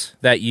ships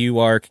that you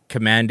are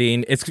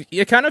commanding.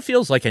 It kind of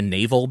feels like a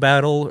naval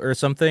battle or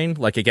something,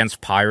 like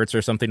against pirates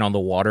or something on the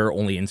water,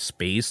 only in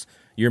space.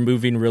 You're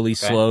moving really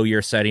slow.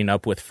 You're setting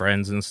up with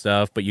friends and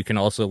stuff, but you can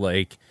also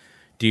like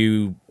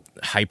do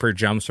hyper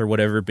jumps or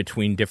whatever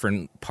between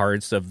different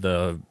parts of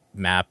the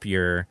map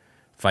you're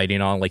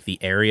fighting on, like the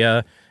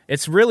area.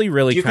 It's really,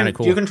 really kind of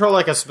cool. Do you control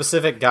like a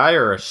specific guy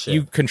or a ship?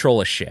 You control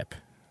a ship.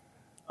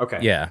 Okay.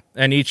 Yeah,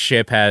 and each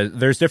ship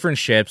there's different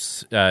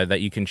ships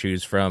that you can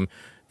choose from.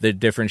 The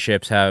different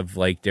ships have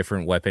like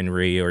different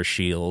weaponry or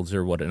shields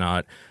or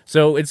whatnot.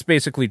 So it's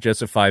basically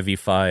just a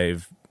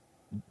 5v5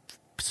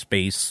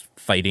 space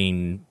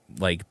fighting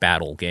like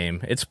battle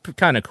game. It's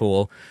kind of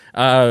cool.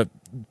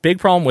 Big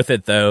problem with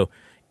it though,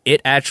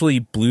 it actually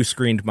blue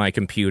screened my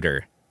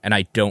computer, and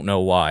I don't know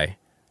why.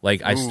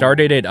 Like I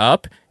started it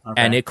up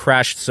and it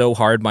crashed so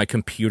hard my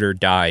computer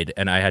died,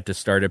 and I had to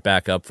start it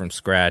back up from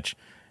scratch.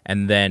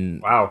 And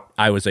then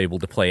I was able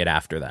to play it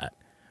after that.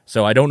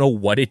 So I don't know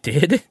what it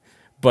did,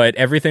 but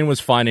everything was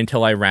fine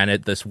until I ran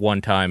it this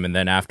one time. And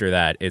then after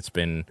that, it's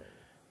been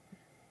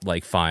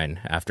like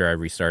fine after I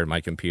restarted my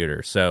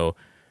computer. So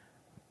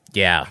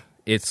yeah,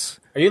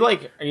 it's... Are you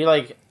like,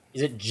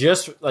 is it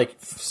just like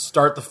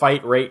start the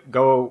fight rate,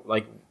 go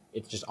like,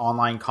 it's just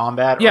online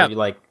combat? Or yeah. Are you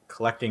like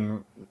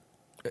collecting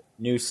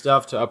new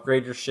stuff to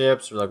upgrade your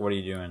ships, or like what are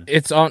you doing?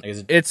 It's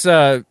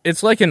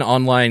like an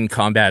online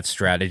combat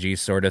strategy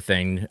sort of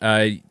thing.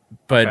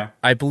 But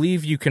I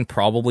believe you can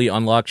probably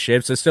unlock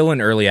ships. It's still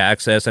in early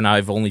access, and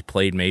I've only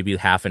played maybe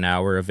half an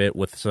hour of it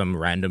with some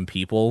random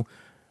people.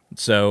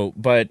 So,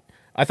 but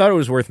I thought it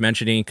was worth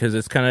mentioning because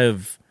it's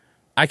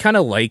I kind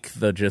of like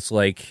the just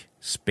like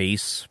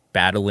space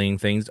battling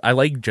things. I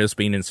like just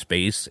being in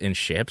space in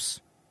ships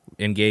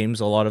in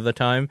games a lot of the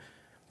time.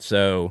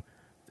 So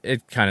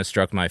it kind of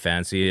struck my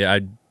fancy.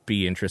 I'd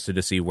be interested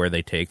to see where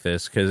they take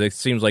this, because it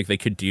seems like they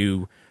could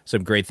do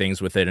some great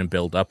things with it and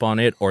build up on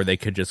it, or they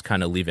could just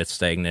kind of leave it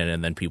stagnant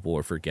and then people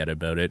will forget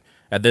about it.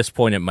 At this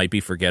point, it might be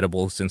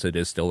forgettable since it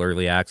is still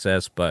early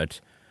access, but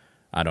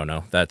I don't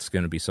know. That's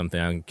going to be something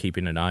I'm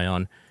keeping an eye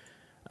on.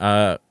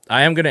 I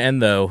am going to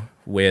end, though,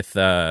 with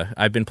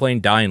I've been playing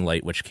Dying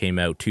Light, which came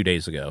out 2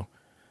 days ago.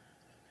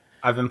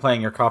 I've been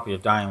playing your copy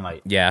of Dying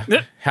Light. Yeah.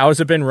 How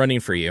has it been running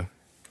for you?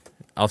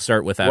 I'll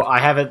start with that. Well, I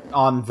have it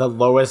on the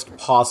lowest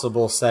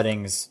possible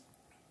settings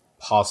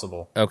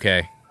possible.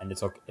 Okay. And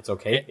it's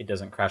okay. It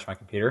doesn't crash my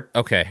computer.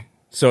 Okay.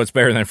 So it's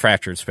better than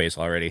Fractured Space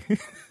already.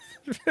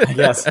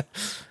 Yes.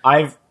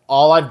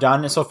 All I've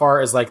done so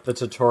far is like the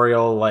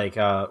tutorial, like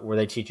where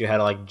they teach you how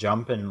to like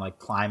jump and like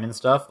climb and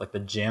stuff, like the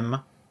gym.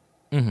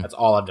 Mm-hmm. That's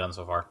all I've done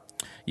so far.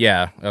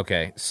 Yeah.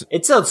 Okay.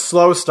 It's a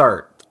slow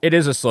start. It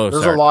is a slow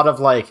start. There's a lot of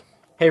like,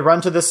 hey,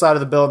 run to this side of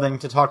the building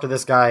to talk to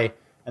this guy,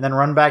 and then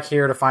run back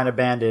here to find a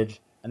bandage,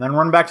 and then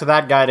run back to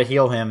that guy to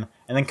heal him,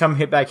 and then come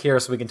hit back here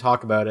so we can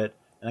talk about it,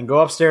 and then go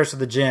upstairs to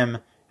the gym,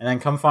 and then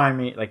come find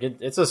me. Like,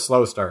 it's a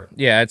slow start.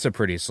 Yeah, it's a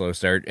pretty slow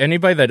start.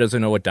 Anybody that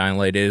doesn't know what Dying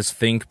Light is,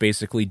 think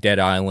basically Dead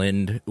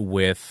Island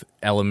with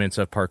elements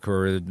of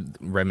parkour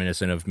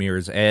reminiscent of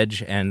Mirror's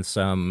Edge and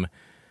some...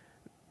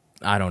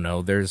 I don't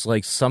know, there's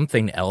like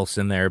something else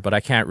in there, but I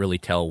can't really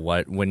tell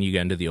what. When you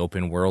get into the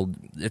open world,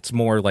 it's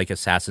more like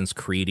Assassin's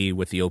Creed-y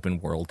with the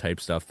open world type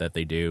stuff that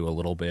they do a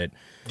little bit.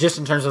 Just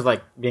in terms of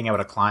like being able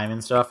to climb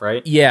and stuff,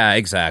 right? Yeah,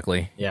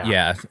 exactly.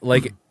 Yeah.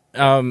 Like,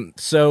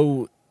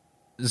 so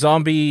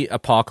zombie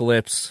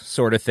apocalypse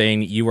sort of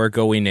thing. You are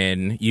going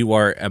in, you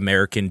are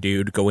American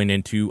dude going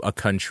into a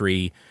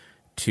country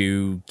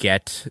to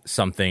get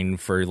something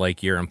for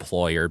like your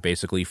employer,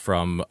 basically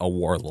from a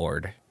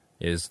warlord.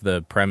 Is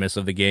the premise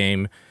of the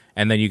game,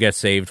 and then you get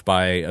saved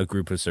by a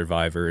group of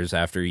survivors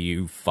after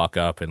you fuck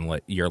up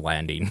and you're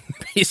landing.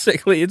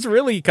 Basically, it's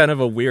really kind of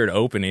a weird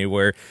opening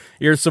where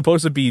you're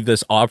supposed to be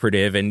this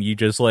operative and you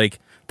just like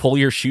pull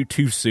your chute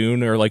too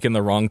soon or like in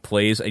the wrong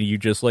place, and you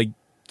just like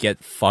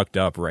get fucked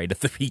up right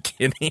at the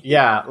beginning.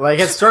 Yeah, like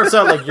it starts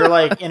out like you're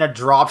like in a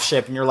drop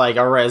ship and you're like,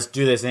 all right, let's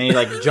do this, and he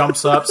like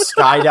jumps up,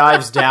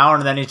 skydives down,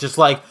 and then he's just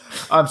like,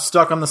 I'm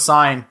stuck on the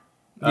sign.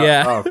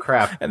 Yeah. Oh,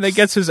 crap. And then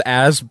gets his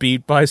ass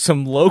beat by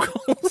some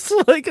locals.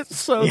 Like, it's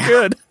so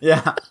good.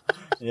 Yeah.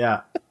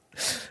 Yeah.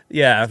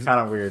 Yeah. It's kind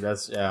of weird.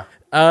 Yeah.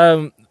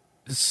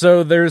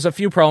 So there's a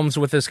few problems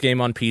with this game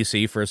on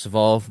PC. First of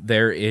all,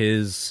 there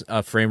is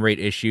a frame rate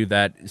issue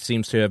that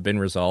seems to have been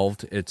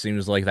resolved. It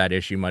seems like that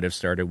issue might have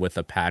started with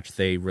a patch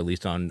they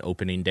released on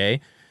opening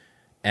day.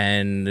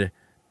 And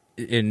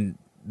in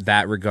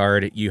that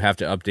regard, you have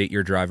to update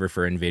your driver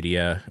for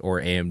NVIDIA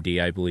or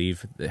AMD, I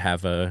believe, that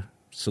have a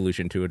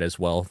solution to it as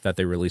well that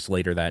they released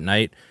later that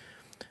night.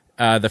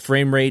 The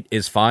frame rate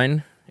is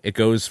fine. It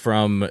goes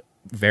from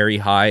very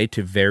high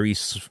to very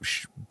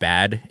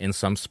bad in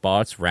some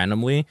spots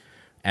randomly,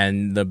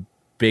 and the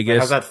biggest...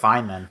 How's that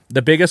fine then?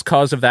 The biggest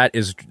cause of that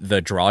is the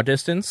draw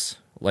distance,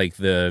 like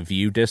the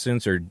view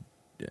distance or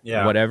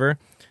Yeah. whatever.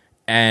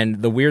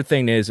 And the weird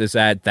thing is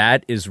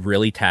that is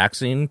really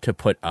taxing to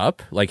put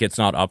up. Like, it's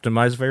not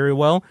optimized very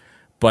well,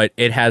 but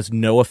it has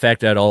no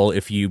effect at all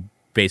if you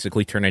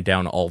basically turn it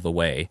down all the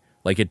way.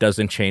 Like, it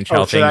doesn't change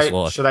how things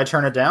look. Should I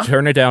turn it down?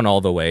 Turn it down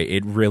all the way.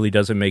 It really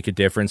doesn't make a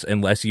difference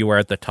unless you are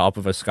at the top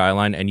of a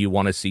skyline and you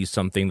want to see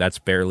something that's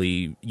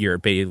barely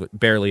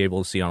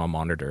able to see on a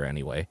monitor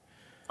anyway.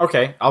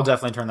 Okay, I'll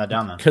definitely turn that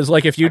down then. Because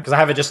like because I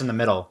have it just in the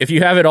middle. if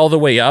you have it all the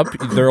way up,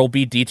 there'll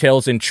be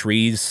details in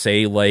trees,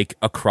 say like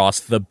across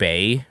the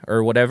bay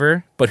or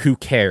whatever. But who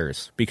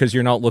cares? Because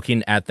you're not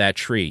looking at that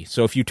tree.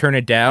 So if you turn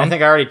it down, I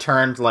think I already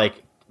turned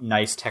like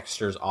nice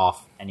textures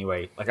off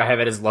anyway. Like I have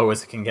it as low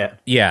as it can get.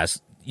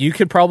 yes, you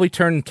could probably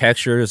turn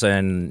textures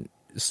and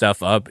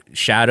stuff up.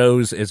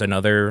 Shadows is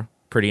another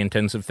pretty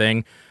intensive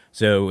thing.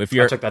 So if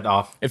I took that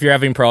off. if you're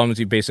having problems,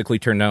 you basically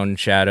turn down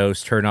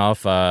shadows, turn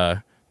off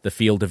the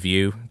field of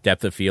view,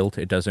 depth of field.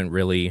 It doesn't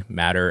really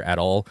matter at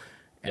all.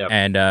 Yep.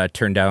 And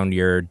turn down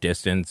your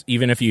distance.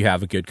 Even if you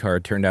have a good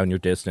card, turn down your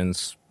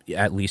distance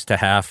at least to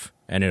half,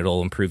 and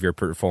it'll improve your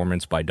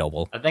performance by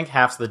double. I think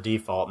half's the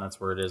default, and that's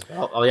where it is.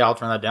 I'll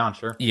turn that down,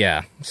 sure.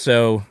 Yeah,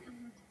 so,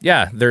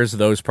 yeah, there's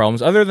those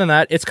problems. Other than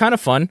that, it's kind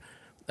of fun.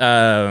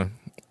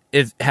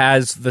 It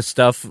has the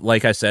stuff,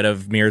 like I said,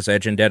 of Mirror's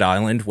Edge and Dead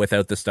Island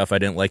without the stuff I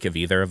didn't like of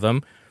either of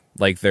them.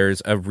 Like,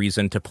 there's a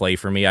reason to play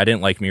for me. I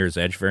didn't like Mirror's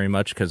Edge very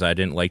much because I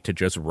didn't like to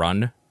just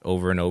run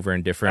over and over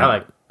in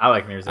different... I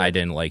like Mirror's Edge. I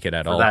didn't like it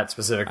at all. For that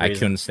specific reason. I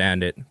couldn't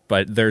stand it.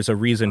 But there's a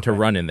reason to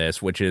run in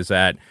this, which is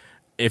that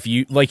if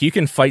you... Like, you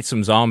can fight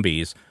some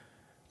zombies,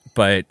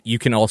 but you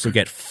can also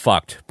get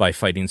fucked by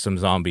fighting some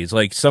zombies.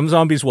 Like, some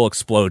zombies will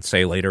explode,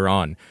 say, later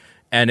on.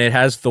 And it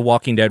has the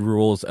Walking Dead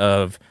rules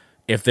of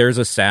if there's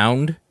a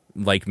sound...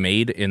 like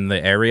made in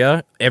the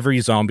area, every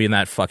zombie in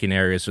that fucking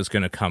area is just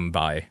going to come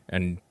by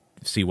and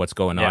see what's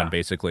going on,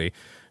 basically.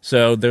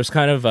 So there's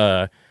kind of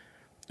a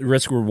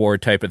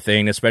risk-reward type of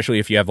thing, especially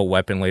if you have a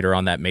weapon later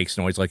on that makes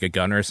noise like a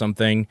gun or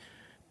something.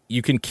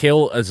 You can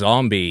kill a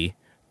zombie,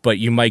 but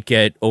you might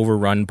get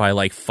overrun by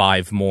like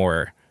 5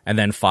 more, and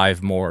then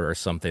 5 more or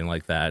something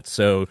like that.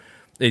 So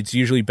it's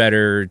usually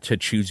better to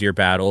choose your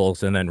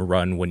battles and then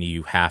run when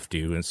you have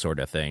to and sort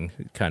of thing.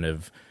 Kind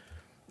of...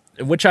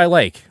 Which I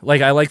like.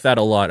 Like, I like that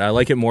a lot. I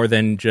like it more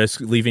than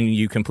just leaving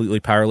you completely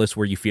powerless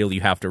where you feel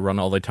you have to run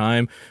all the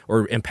time,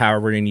 or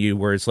empowering you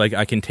where it's like,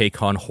 I can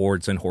take on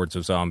hordes and hordes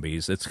of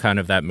zombies. It's kind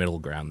of that middle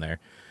ground there.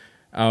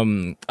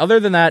 Other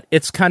than that,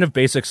 it's kind of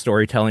basic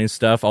storytelling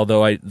stuff,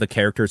 although the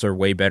characters are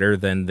way better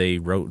than they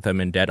wrote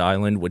them in Dead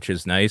Island, which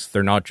is nice.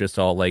 They're not just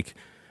all like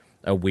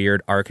a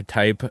weird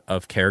archetype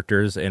of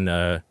characters in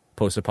a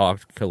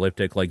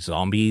post-apocalyptic, like,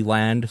 zombie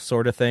land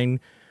sort of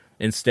thing.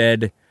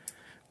 Instead...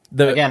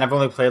 Again, I've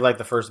only played like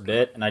the first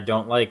bit, and I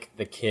don't like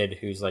the kid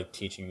who's like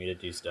teaching me to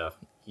do stuff.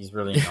 He's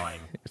really annoying.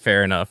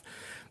 Fair enough.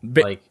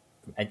 But,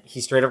 he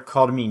straight up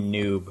called me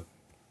noob.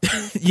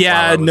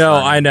 Yeah, no,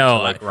 I know.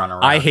 To, like, run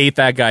around. I hate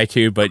that guy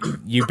too, but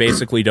you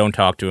basically don't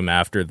talk to him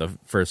after the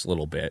first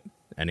little bit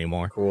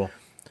anymore. Cool.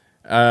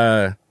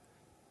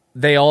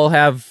 They all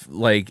have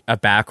like a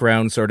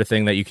background sort of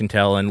thing that you can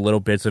tell, and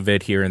little bits of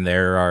it here and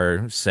there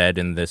are said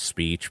in this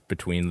speech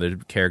between the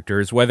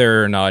characters.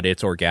 Whether or not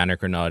it's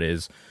organic or not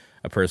is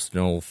a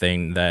personal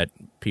thing that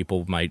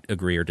people might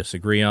agree or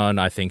disagree on.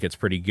 I think it's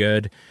pretty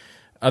good.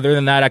 Other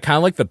than that, I kind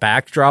of like the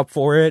backdrop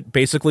for it.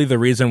 Basically, the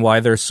reason why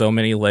there's so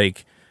many,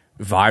 like,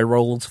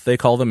 virals, they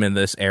call them, in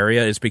this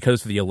area is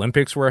because the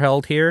Olympics were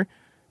held here.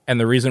 And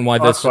the reason why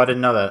I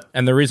didn't know that.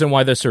 And the reason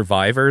why the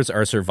survivors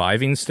are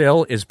surviving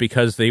still is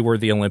because they were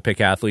the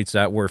Olympic athletes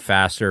that were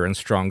faster and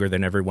stronger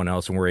than everyone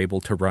else and were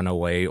able to run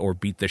away or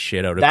beat the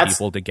shit out of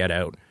people to get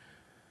out.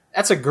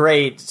 That's a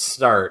great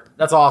start.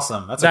 That's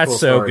awesome. That's a cool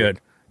so story.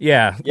 Good.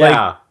 Yeah,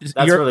 that's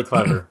really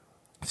clever.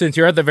 Since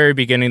you're at the very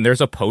beginning, there's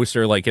a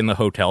poster, like in the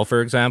hotel,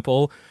 for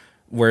example,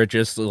 where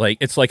just like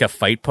it's like a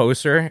fight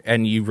poster,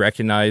 and you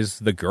recognize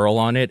the girl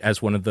on it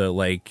as one of the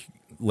like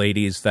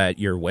ladies that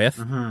you're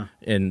with,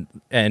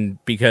 and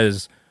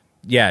because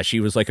she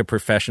was like a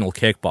professional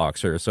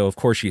kickboxer, so of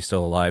course she's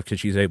still alive because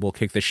she's able to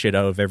kick the shit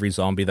out of every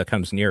zombie that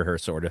comes near her,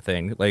 sort of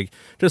thing. Like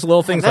just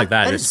little things like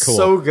that. It's cool.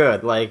 So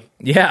good. Like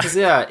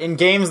in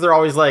games they're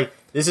always like,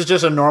 this is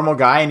just a normal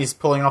guy and he's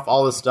pulling off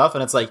all this stuff.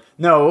 And it's like,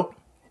 no,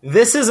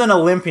 this is an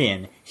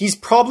Olympian. He's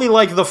probably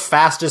like the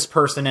fastest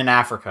person in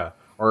Africa.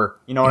 Or,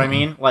 you know what I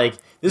mean? Like,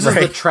 this is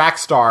the track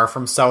star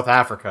from South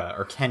Africa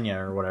or Kenya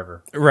or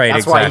whatever. Right,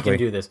 That's why he can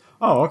do this.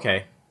 Oh,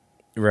 okay.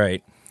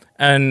 Right.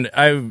 And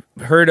I've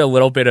heard a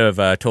little bit of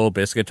Total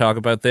Biscuit talk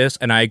about this,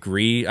 and I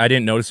agree. I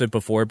didn't notice it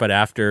before, but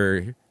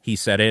after he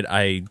said it,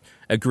 I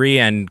agree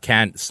and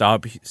can't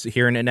stop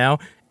hearing it now.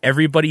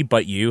 Everybody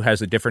but you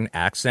has a different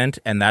accent,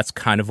 and that's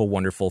kind of a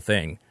wonderful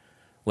thing.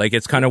 Like,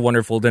 it's kind of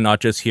wonderful to not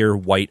just hear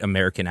white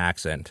American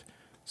accent,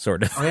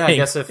 sort of thing, I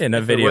guess in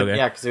a video game.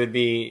 Yeah, because it would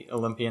be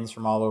Olympians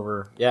from all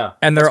over. Yeah.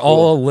 And they're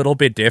all a little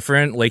bit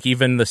different. Like,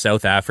 even the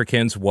South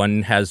Africans,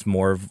 one has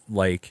more,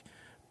 like,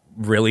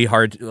 really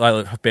hard,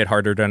 a bit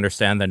harder to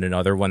understand than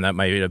another one that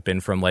might have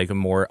been from, like, a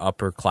more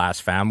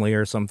upper-class family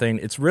or something.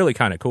 It's really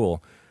kind of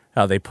cool.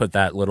 how they put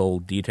that little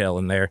detail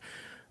in there.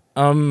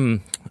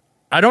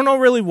 I don't know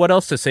really what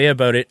else to say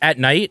about it. At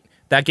night,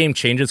 that game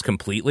changes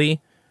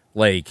completely.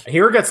 Like,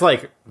 Here it gets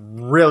like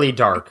really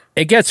dark.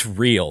 it gets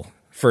real.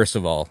 First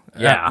of all,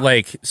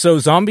 Yeah. so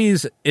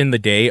zombies in the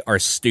day are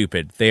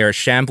stupid. They are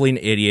shambling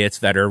idiots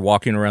that are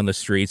walking around the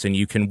streets, and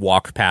you can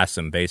walk past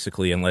them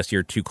basically, unless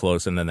you're too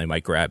close, and then they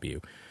might grab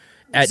you.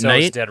 At So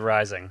night, is Dead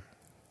Rising.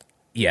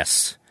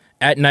 yes.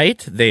 At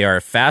night, they are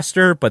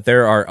faster, but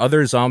there are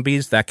other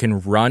zombies that can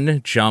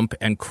run, jump,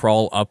 and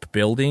crawl up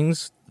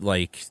buildings,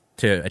 like,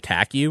 to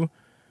attack you.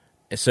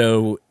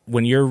 So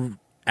when you're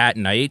at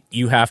night,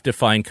 you have to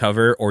find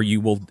cover, or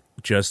you will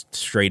just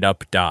straight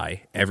up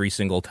die every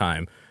single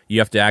time. You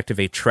have to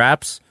activate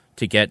traps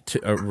to get to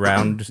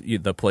around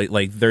the place.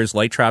 Like, there's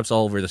light traps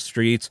all over the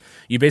streets.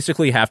 You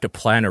basically have to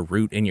plan a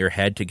route in your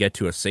head to get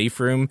to a safe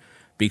room,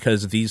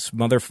 because these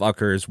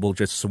motherfuckers will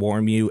just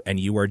swarm you and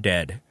you are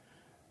dead.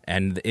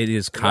 And it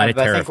is kind of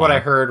terrifying. I think what I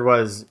heard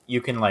was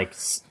you can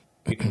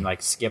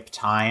skip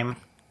time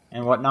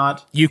and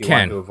whatnot. You if can.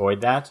 want to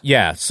avoid that.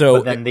 Yeah, so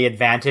But then the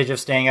advantage of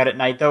staying out at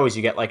night, though, is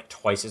you get like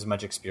twice as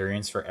much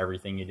experience for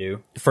everything you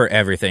do. for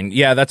everything.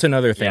 Yeah, that's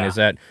another thing, Yeah. is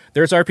that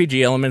there's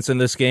RPG elements in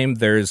this game.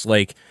 There's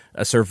like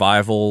a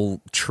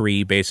survival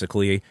tree,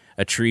 basically,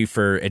 a tree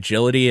for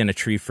agility and a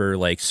tree for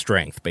like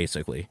strength,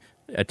 basically,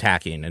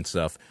 attacking and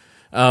stuff.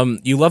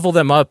 You level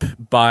them up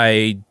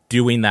by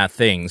doing that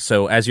thing.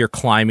 So as you're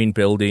climbing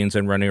buildings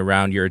and running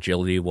around, your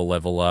agility will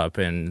level up,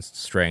 and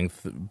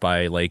strength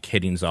by like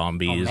hitting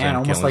zombies Man, and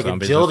almost killing like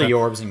zombies. agility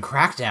orbs in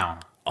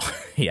Crackdown.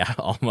 Yeah,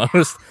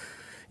 almost.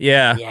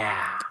 Yeah.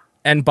 Yeah.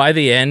 And by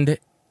the end,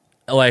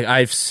 like,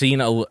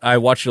 I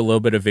watched a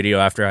little bit of video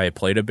after I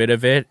played a bit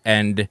of it,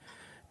 and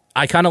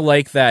I kind of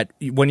like that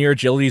when your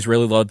agility is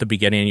really low at the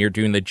beginning and you're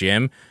doing the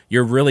gym,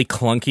 you're really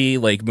clunky,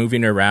 like,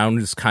 moving around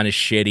is kind of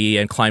shitty,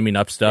 and climbing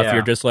up stuff, Yeah.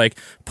 you're just, like,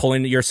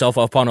 pulling yourself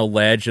up on a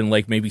ledge and,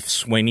 like, maybe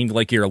swinging,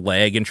 like, your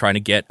leg and trying to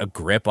get a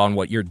grip on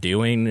what you're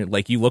doing.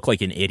 Like, you look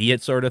like an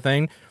idiot sort of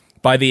thing.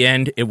 By the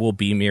end, it will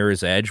be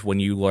Mirror's Edge when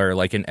you are,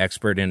 like, an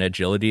expert in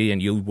agility,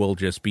 and you will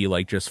just be,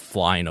 like, just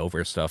flying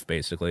over stuff,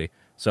 basically.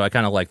 So I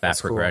kind of like that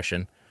That's cool.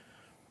 progression.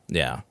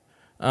 Yeah.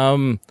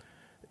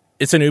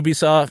 It's an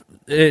Ubisoft.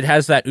 It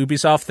has that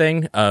Ubisoft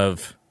thing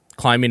of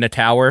climbing a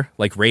tower,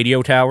 like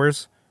radio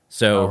towers.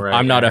 So Oh, right.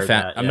 I'm not I a heard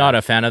fan. that, I'm yeah. not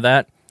a fan of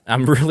that.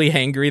 I'm really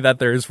angry that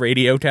there's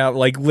radio tower,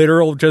 like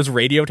literal just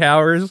radio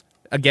towers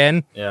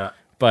again. Yeah.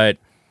 But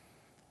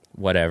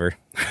whatever,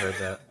 I heard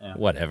that. Yeah.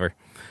 whatever.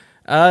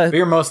 But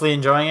you're mostly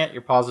enjoying it?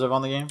 You're positive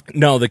on the game?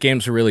 No, the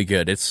game's really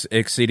good. It's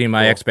exceeding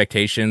my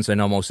expectations in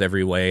almost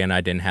every way, and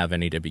I didn't have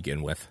any to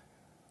begin with.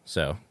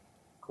 So,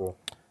 Cool.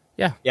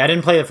 yeah. Yeah, I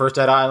didn't play the first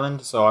Dead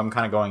Island, so I'm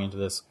kind of going into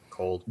this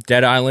cold.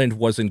 Dead Island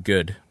wasn't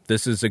good.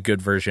 This is a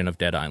good version of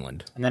Dead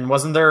Island. And then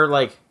wasn't there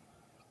like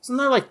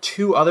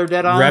two other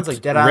Dead Islands?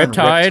 Like Dead Island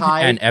Riptide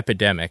Riptide? and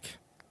Epidemic.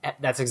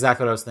 That's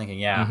exactly what I was thinking,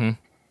 yeah. Mm-hmm.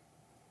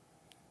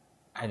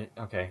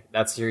 Okay,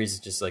 that series is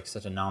just like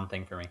such a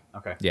non-thing for me.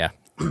 Okay. Yeah.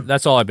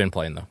 That's all I've been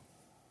playing, though.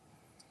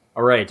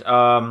 All right,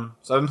 so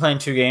I've been playing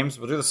 2 games.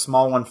 We'll do the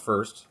small one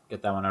first,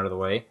 get that one out of the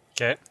way.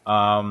 Okay.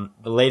 The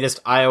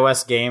latest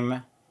iOS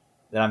game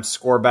that I'm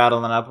score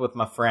battling up with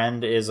my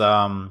friend is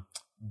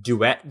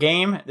Duet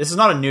Game. This is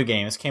not a new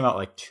game. This came out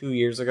like 2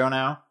 years ago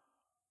now.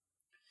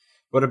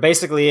 What it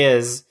basically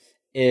is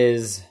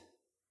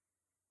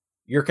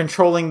you're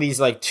controlling these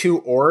like 2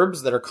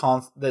 orbs that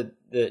are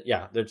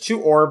they're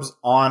 2 orbs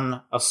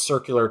on a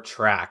circular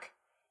track.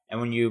 And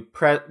when you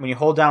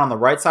hold down on the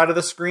right side of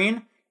the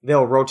screen,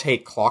 they'll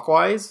rotate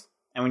clockwise,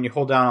 and when you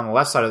hold down on the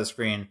left side of the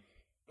screen,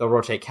 they'll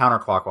rotate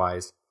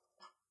counterclockwise.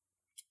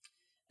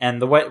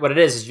 And what it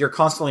is you're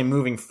constantly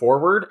moving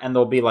forward, and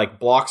there'll be like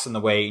blocks in the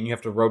way, and you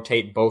have to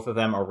rotate both of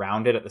them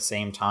around it at the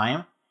same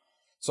time.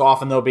 So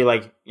often there'll be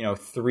like,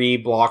 3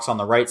 blocks on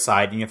the right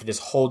side, and you have to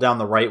just hold down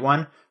the right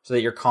one so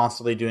that you're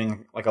constantly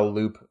doing like a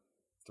loop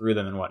through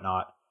them and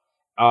whatnot.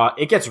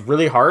 It gets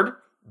really hard,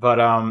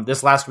 but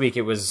this last week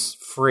it was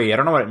free. I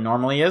don't know what it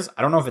normally is.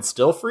 I don't know if it's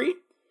still free,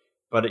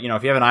 but if you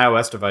have an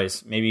iOS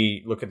device,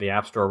 maybe look at the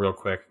App Store real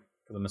quick,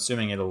 because I'm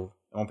assuming it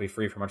won't be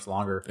free for much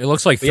longer. It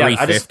looks like But yeah,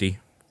 $350.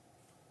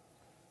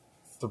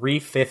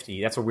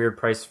 $350. That's a weird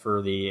price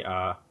for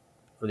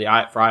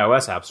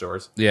iOS app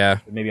stores. Yeah.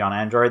 Maybe on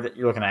Android. That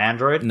you're looking at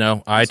Android.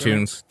 No,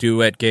 assuming? iTunes.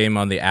 Duet Game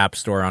on the App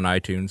Store on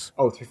iTunes.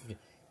 Oh, $350.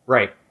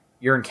 Right.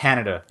 You're in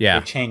Canada. Yeah.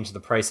 They changed the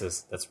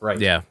prices. That's right.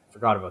 Yeah.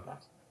 Forgot about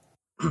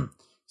that.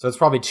 So it's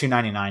probably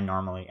 $2.99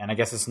 normally, and I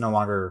guess it's no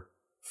longer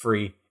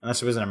free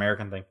unless it was an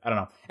American thing. I don't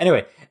know.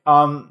 Anyway,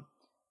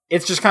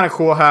 it's just kind of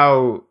cool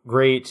how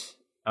great,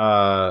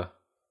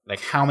 like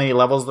how many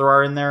levels there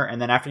are in there,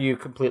 and then after you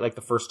complete like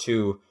the first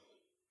 2,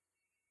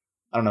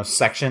 I don't know,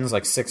 sections,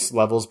 like 6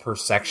 levels per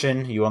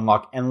section, you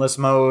unlock endless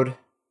mode,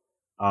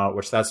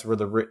 which that's where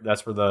the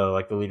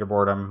like the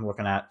leaderboard I'm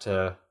looking at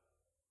to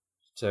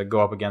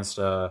go up against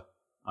my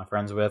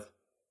friends with.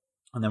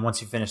 And then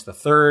once you finish the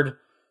 3rd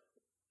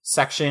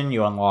section,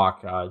 you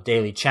unlock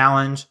daily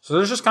challenge. So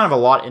there's just kind of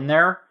a lot in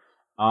there,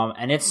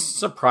 and it's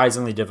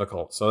surprisingly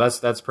difficult. So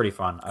that's pretty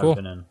fun. Cool.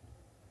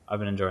 I've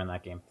been enjoying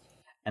that game.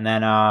 And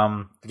then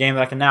the game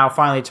that I can now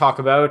finally talk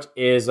about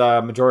is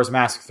Majora's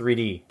Mask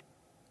 3D.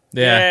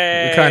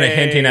 Yeah, we're kind of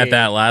hinting at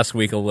that last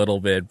week a little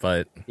bit,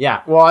 but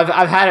yeah, well,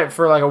 I've had it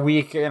for like a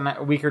week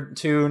or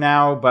two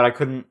now, but I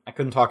couldn't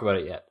talk about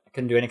it yet. I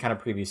couldn't do any kind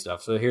of preview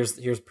stuff. So here's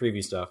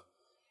preview stuff.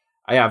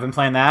 Yeah, I've been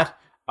playing that.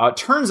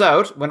 Turns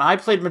out when I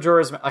played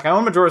I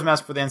own Majora's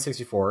Mask for the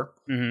N64,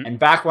 and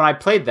back when I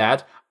played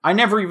that, I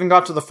never even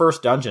got to the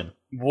first dungeon.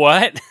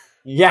 What?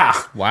 Yeah.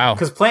 wow.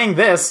 Because playing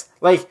this,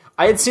 like,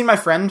 I had seen my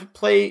friend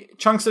play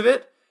chunks of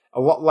it,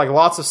 like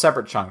lots of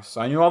separate chunks,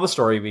 so I knew all the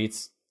story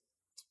beats.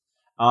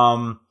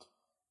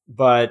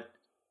 But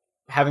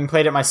having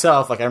played it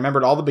myself, like, I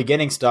remembered all the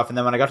beginning stuff, and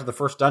then when I got to the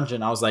first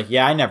dungeon, I was like,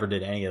 yeah, I never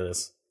did any of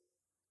this.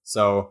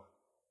 So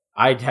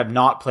I have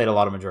not played a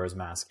lot of Majora's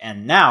Mask.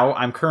 And now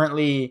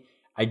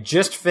I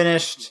just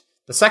finished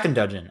the second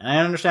dungeon. And I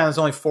understand there's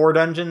only 4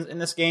 dungeons in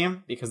this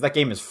game, because that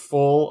game is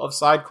full of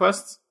side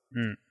quests.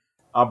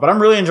 But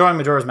I'm really enjoying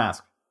Majora's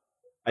Mask.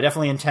 I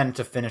definitely intend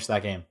to finish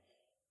that game.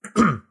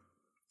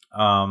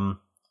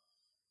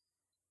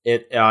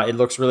 It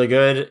looks really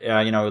good.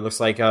 It looks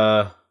like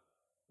Ocarina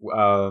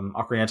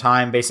of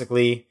Time,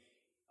 basically.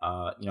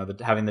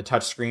 Having the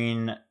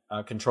touchscreen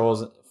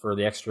controls for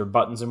the extra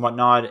buttons and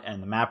whatnot,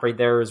 and the map right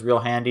there is real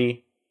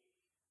handy.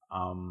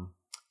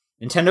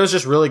 Nintendo's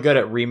just really good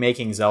at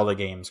remaking Zelda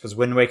games, because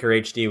Wind Waker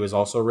HD was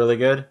also really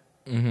good.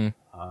 Mm-hmm.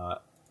 I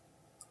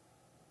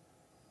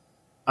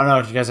don't know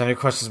if you guys have any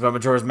questions about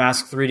Majora's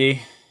Mask 3D.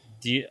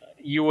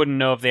 You wouldn't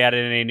know if they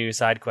added any new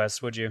side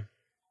quests, would you?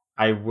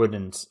 I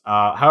wouldn't.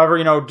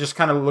 However, just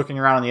kind of looking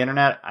around on the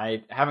internet,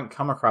 I haven't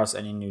come across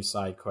any new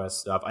side quest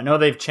stuff. I know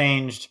they've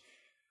changed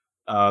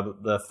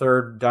the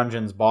third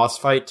dungeon's boss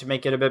fight to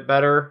make it a bit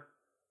better.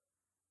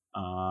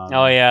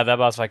 Oh yeah, that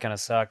boss fight kind of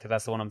sucked.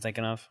 That's the one I'm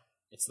thinking of.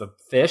 It's the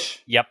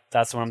fish. Yep,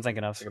 that's the one I'm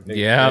thinking of. It's like a big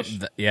Yeah, fish.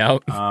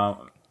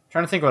 Trying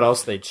to think what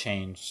else they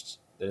changed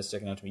that is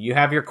sticking out to me. You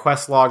have your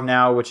quest log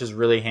now, which is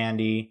really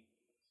handy.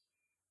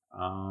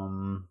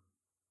 I'll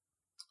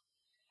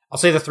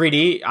say the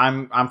 3D.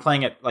 I'm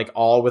playing it like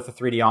all with the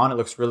 3D on. It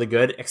looks really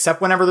good,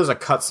 except whenever there's a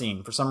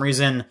cutscene. For some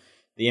reason,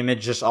 the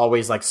image just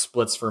always like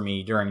splits for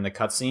me during the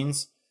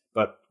cutscenes.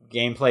 But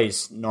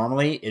gameplay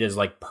normally it is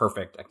like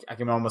perfect. I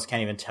can almost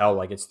can't even tell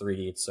like it's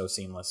 3D. It's so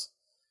seamless,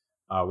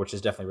 which is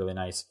definitely really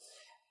nice.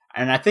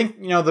 And I think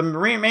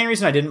the main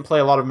reason I didn't play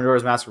a lot of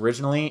Majora's Mask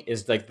originally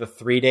is like the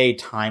 3-day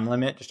time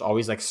limit just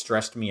always like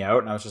stressed me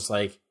out, and I was just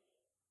like,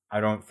 I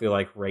don't feel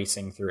like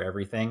racing through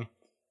everything.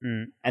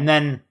 And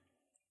then,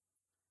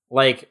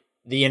 like,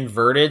 the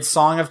inverted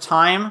Song of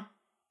Time,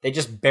 they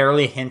just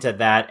barely hint at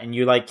that, and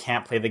you, like,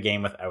 can't play the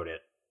game without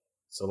it.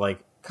 So,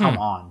 like, come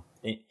on.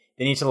 They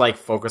need to, like,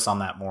 focus on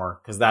that more,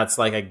 because that's,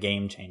 like, a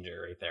game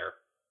changer right there.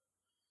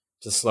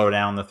 To slow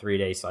down the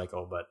 3-day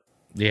cycle, but...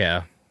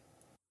 yeah.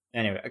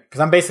 Anyway, because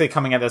I'm basically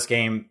coming at this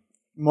game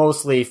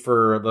mostly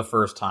for the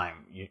first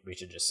time, we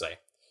should just say.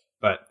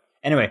 But,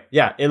 anyway,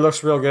 yeah, it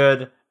looks real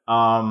good.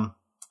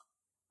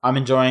 I'm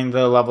enjoying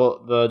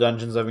the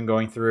dungeons I've been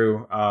going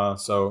through.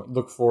 So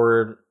look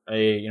forward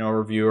a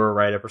review or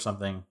write up or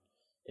something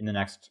in the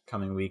next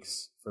coming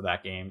weeks for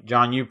that game.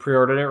 John, you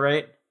pre-ordered it,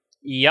 right?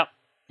 Yep,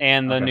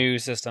 and the new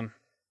system,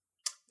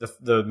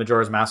 the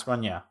Majora's Mask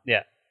one, yeah.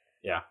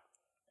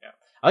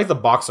 I like the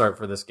box art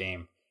for this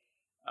game.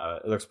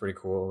 It looks pretty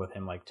cool with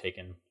him like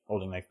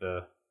holding like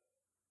the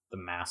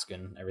mask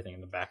and everything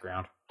in the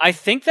background. I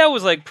think that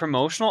was like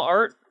promotional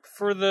art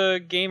for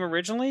the game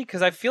originally,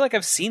 because I feel like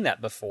I've seen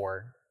that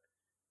before.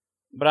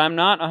 But I'm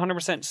not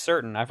 100%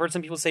 certain. I've heard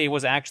some people say it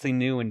was actually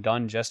new and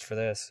done just for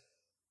this.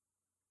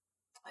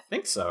 I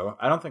think so.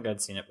 I don't think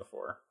I'd seen it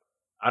before.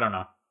 I don't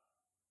know.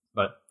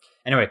 But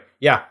anyway,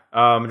 yeah.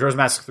 Majora's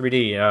Mask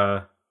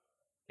 3D.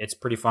 It's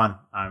pretty fun.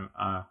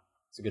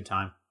 It's a good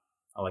time.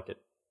 I liked it.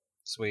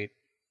 Sweet.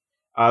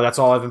 That's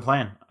all I've been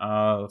playing.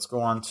 Let's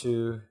go on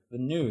to the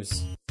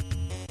news. All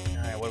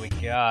right, what do we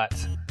got?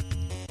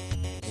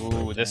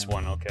 Ooh, this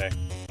one. Okay.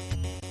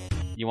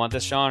 You want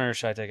this, Sean, or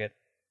should I take it?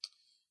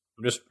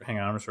 Hang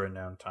on. I'm just writing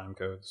down time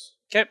codes.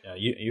 Okay. Yeah,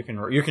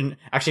 you can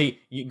actually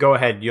go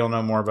ahead. You'll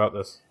know more about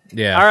this.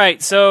 Yeah. All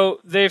right. So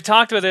they've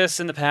talked about this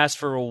in the past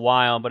for a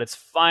while, but it's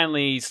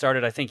finally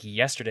started. I think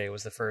yesterday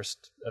was the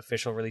first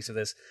official release of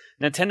this.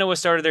 Nintendo has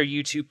started their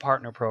YouTube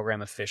Partner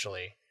Program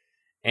officially,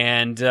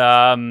 and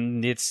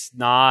it's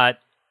not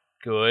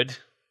good.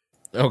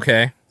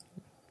 Okay.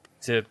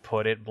 To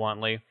put it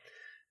bluntly,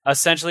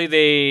 essentially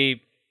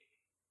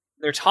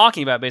they're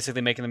talking about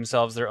basically making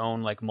themselves their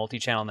own like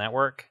multi-channel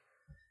network,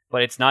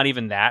 but it's not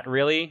even that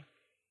really.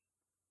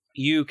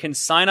 You can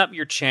sign up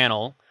your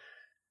channel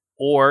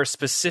or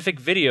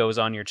specific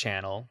videos on your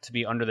channel to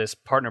be under this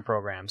partner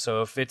program.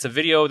 So if it's a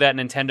video that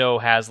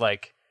Nintendo has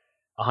like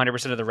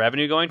 100% of the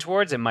revenue going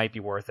towards, it might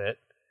be worth it.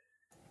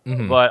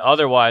 Mm-hmm. But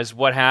otherwise,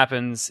 what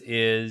happens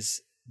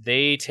is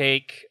they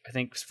take, I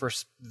think, for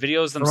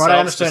videos themselves. From what I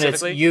understand,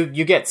 it's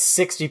you get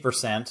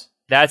 60%.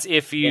 That's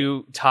if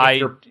you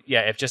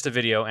if just a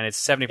video, and it's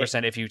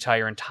 70% if you tie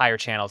your entire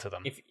channel to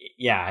them.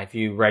 If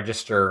you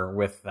register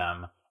with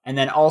them. And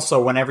then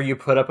also, whenever you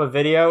put up a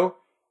video,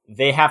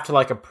 they have to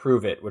like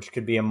approve it, which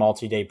could be a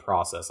multi-day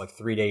process, like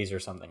 3 days or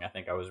something. I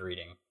think I was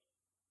reading,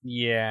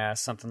 Yeah,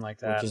 something like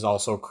that. which is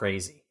also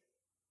crazy.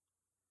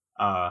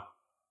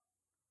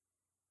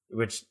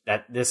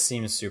 This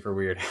seems super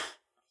weird.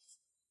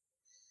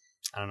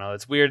 I don't know.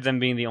 It's weird them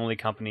being the only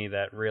company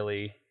that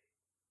really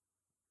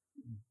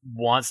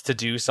wants to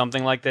do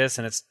something like this,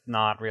 and it's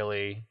not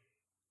really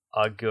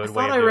a good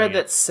way. I thought I read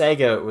that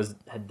Sega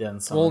had done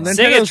something. Well, like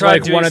Sega Nintendo's tried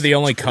like doing one of the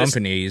only this-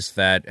 companies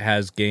that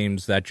has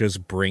games that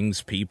just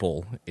brings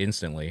people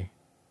instantly.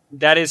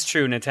 That is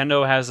true.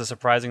 Nintendo has a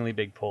surprisingly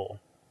big pull.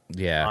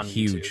 Yeah, On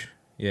huge. YouTube.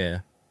 Yeah.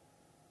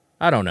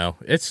 I don't know.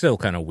 It's still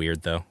kind of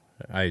weird, though.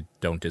 I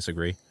don't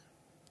disagree.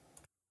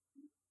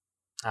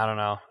 I don't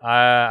know.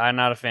 I'm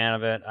not a fan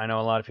of it. I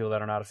know a lot of people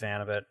that are not a fan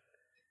of it.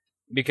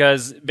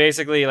 Because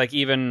basically, like,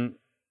 even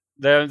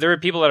there are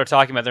people that are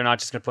talking about they're not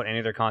just going to put any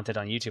of their content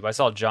on YouTube. I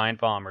saw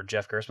Giant Bomb, or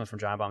Jeff Gersman from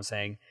Giant Bomb,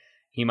 saying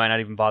he might not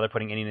even bother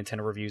putting any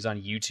Nintendo reviews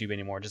on YouTube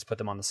anymore. Just put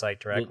them on the site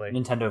directly.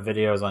 Nintendo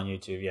videos on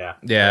YouTube, yeah.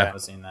 Yeah.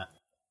 I've seen that.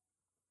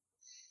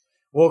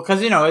 Well,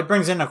 because, it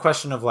brings in a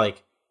question of,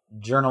 like,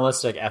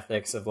 journalistic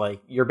ethics of,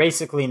 like, you're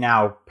basically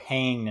now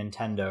paying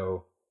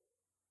Nintendo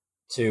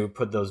to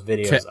put those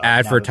videos To up.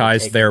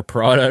 advertise their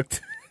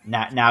product.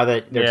 Now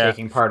that they're Yeah.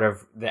 taking part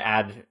of the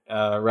ad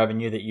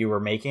revenue that you were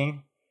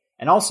making.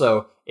 And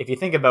also, if you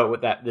think about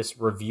what this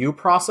review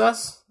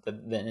process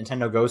that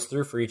Nintendo goes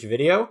through for each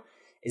video,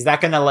 is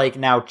that going to like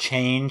now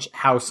change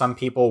how some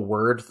people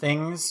word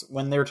things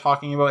when they're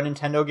talking about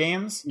Nintendo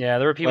games? Yeah,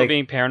 there were people Like-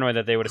 being paranoid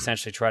that they would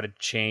essentially try to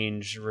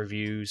change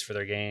reviews for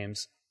their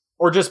games.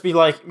 Or just be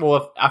like,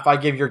 well, if I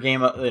give your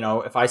game,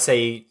 if I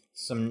say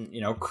some,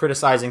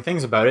 criticizing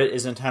things about it,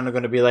 is Nintendo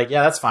going to be like,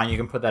 yeah, that's fine, you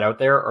can put that out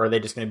there? Or are they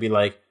just going to be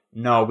like,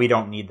 no, we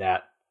don't need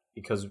that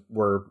because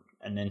we're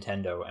a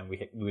Nintendo and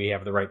we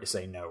have the right to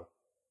say no?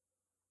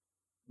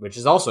 Which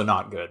is also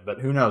not good, but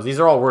who knows? These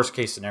are all worst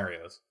case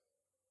scenarios.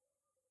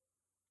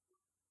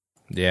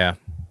 Yeah.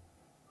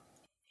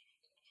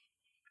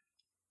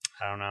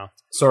 I don't know.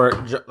 So,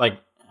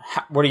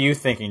 what are you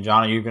thinking,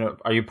 John?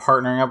 Are you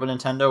partnering up with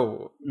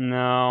Nintendo?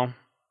 No.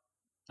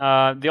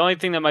 The only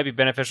thing that might be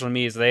beneficial to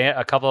me is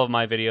a couple of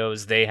my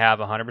videos they have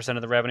 100%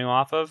 of the revenue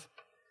off of,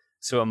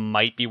 so it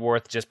might be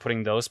worth just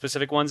putting those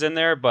specific ones in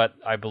there. But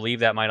I believe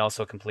that might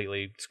also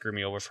completely screw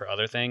me over for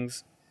other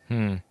things.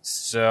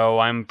 So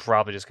I'm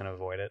probably just going to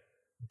avoid it.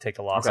 Take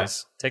the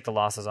losses. Okay. Take the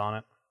losses on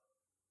it.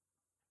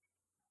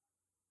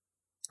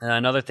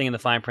 Another thing in the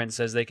fine print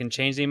says they can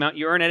change the amount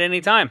you earn at any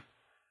time.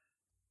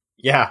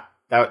 Yeah,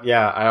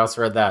 I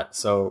also read that.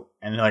 So,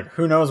 and like,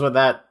 who knows what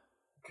that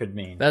could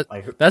mean? That's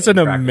in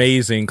an practice.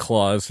 amazing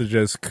clause to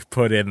just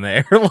put in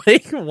there.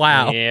 Like,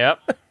 wow. Yep.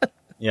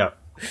 Yeah.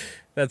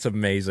 That's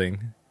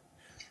amazing.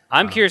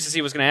 I'm curious to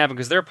see what's going to happen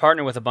because they're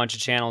partnered with a bunch of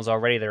channels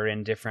already that are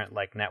in different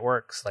like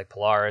networks, like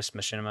Polaris,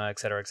 Machinima, et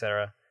cetera, et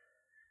cetera.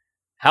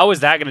 How is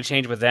that going to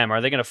change with them?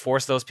 Are they going to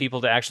force those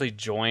people to actually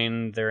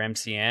join their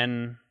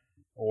MCN,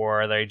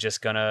 or are they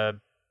just going to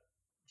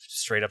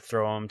straight up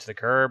throw them to the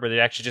curb, or are they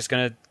actually just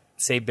going to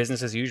say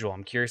business as usual?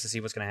 I'm curious to see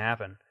what's going to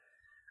happen.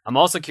 I'm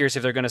also curious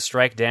if they're going to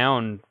strike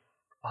down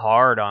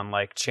hard on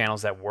like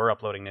channels that were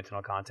uploading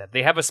Nintendo content.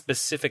 They have a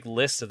specific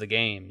list of the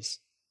games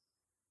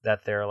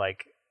that they're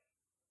like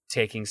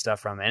taking stuff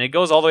from, and it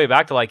goes all the way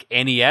back to like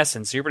NES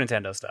and Super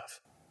Nintendo stuff.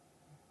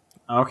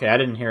 Okay, I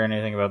didn't hear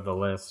anything about the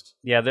list.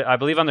 Yeah, I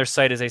believe on their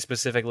site is a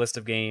specific list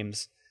of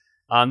games.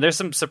 There's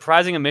some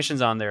surprising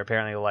omissions on there,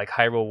 apparently, like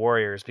Hyrule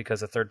Warriors,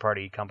 because a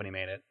third-party company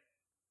made it.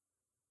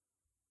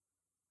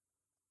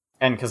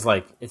 And because,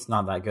 like, it's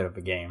not that good of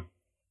a game.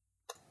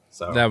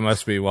 So That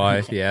must be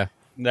why, yeah.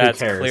 That's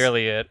cares?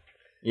 clearly it.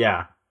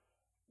 Yeah.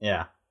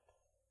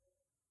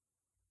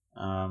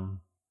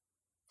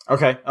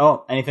 Okay.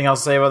 Oh, anything else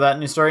to say about that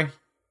news story?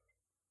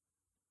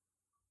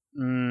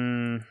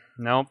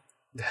 Nope.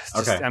 Just,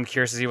 Okay. I'm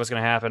curious to see what's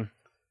going to happen.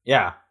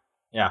 Yeah,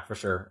 for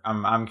sure.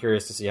 I'm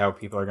curious to see how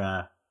people are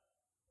gonna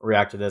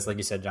react to this. Like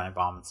you said, Giant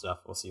Bomb and stuff.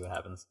 We'll see what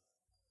happens.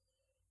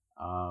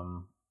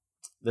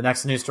 The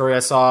next news story I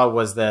saw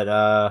was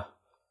that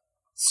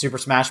Super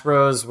Smash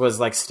Bros. Was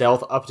like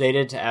stealth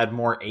updated to add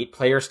more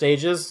 8-player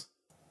stages.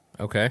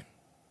 Okay.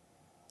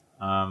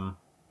 So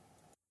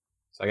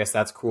I guess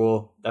that's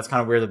cool. That's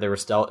kind of weird that they were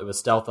stealth. It was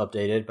stealth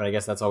updated, but I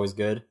guess that's always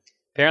good.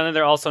 Apparently,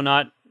 they're also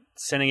not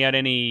sending out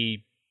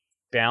any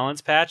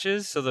balance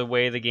patches, so the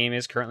way the game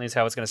is currently is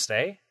how it's going to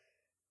stay.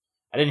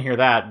 I didn't hear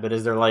that, but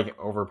is there like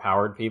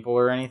overpowered people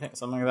or anything,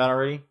 something like that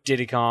already?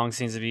 Diddy Kong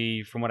seems to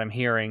be, from what I'm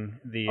hearing,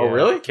 the Oh,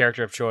 really?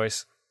 character of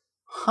choice.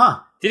 Huh.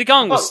 Diddy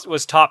Kong Well-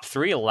 was top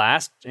 3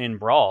 last in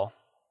Brawl.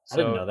 I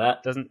didn't know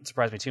that. Doesn't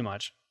surprise me too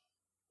much.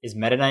 Is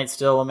Meta Knight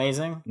still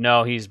amazing?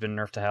 No, he's been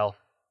nerfed to hell.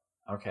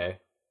 Okay.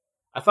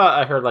 I thought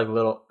I heard like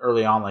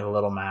early on, like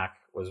Little Mac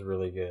was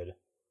really good.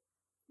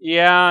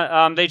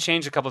 Yeah, they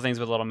changed a couple things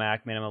with Little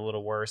Mac, made him a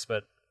little worse,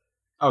 but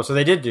Oh, so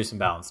they did do some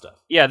balance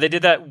stuff. yeah, they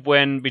did that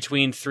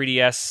between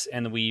 3DS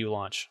and the Wii U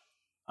launch,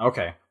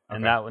 Okay.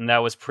 and that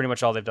was pretty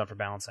much all they've done for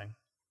balancing.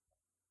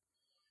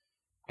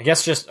 I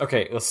guess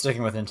let's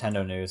sticking with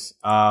Nintendo news.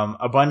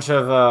 A bunch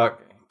of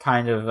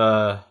kind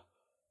of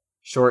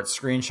short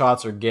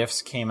screenshots or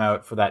GIFs came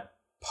out for that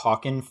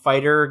Pokken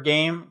Fighter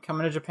game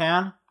coming to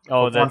Japan.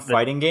 Oh, the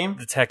fighting game,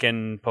 the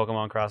Tekken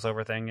Pokemon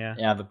crossover thing.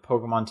 Yeah, the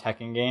Pokemon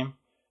Tekken game.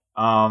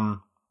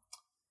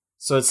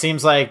 So it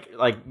seems like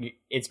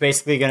it's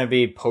basically going to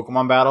be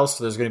Pokemon battles.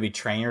 So there's going to be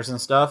trainers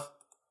and stuff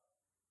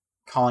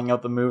calling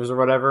out the moves or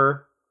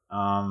whatever.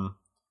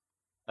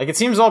 Like it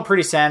seems all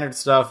pretty standard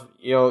stuff.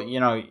 You're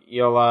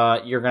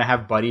gonna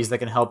have buddies that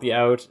can help you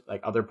out.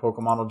 Like other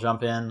Pokemon will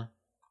jump in.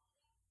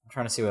 I'm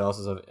trying to see what else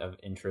is of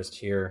interest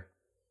here.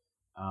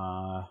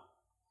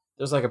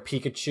 There's like a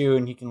Pikachu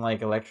and he can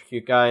like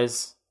electrocute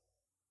guys.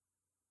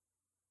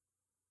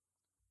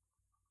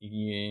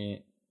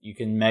 You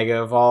can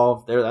Mega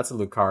Evolve. There, that's a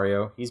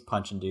Lucario. He's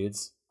punching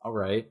dudes. All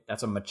right,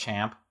 that's a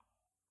Machamp.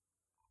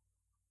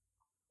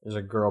 There's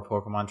a girl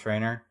Pokemon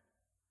trainer.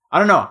 I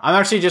don't know. I'm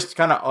actually just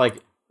kind of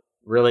like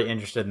really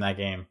interested in that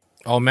game.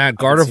 Oh man,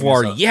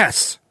 Gardevoir,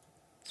 yes!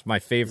 It's my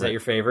favorite. Is that your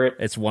favorite?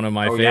 It's one of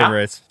my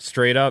favorites. Yeah?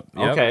 Straight up.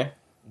 Yep. Okay.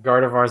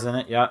 Gardevoir's in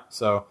it, yeah.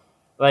 So,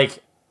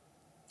 like...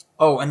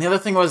 Oh, and the other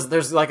thing was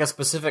there's like a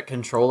specific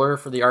controller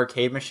for the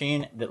arcade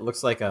machine that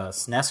looks like a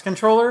SNES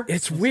controller.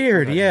 It's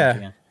weird,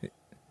 yeah.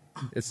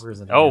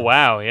 Oh,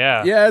 wow,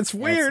 yeah. Yeah, it's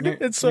weird.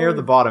 It's so near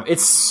the bottom.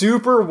 It's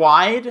super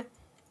wide.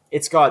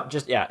 It's got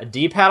just, a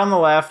D-pad on the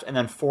left and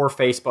then 4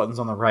 face buttons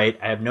on the right.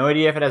 I have no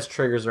idea if it has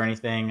triggers or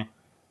anything.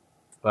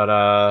 But,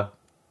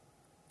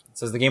 it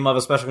says the game will have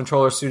a special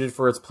controller suited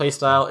for its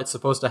playstyle. It's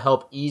supposed to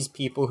help ease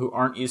people who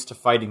aren't used to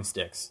fighting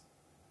sticks.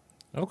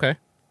 Okay,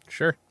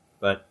 sure.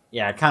 But,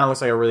 yeah, it kind of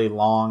looks like a really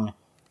long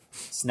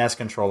SNES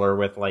controller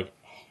with, like,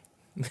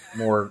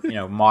 more,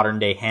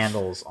 modern-day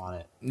handles on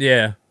it.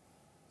 Yeah.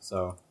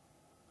 So,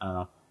 I don't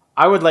know.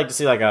 I would like to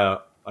see, like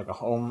a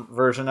home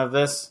version of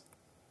this.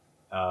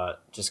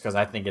 Just because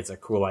I think it's a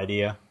cool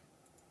idea.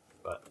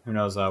 But who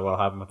knows what'll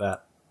happen with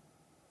that.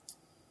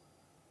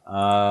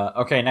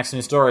 Okay, next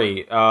news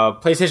story.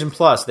 PlayStation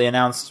Plus, they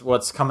announced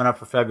what's coming up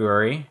for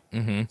February.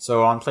 Mm-hmm.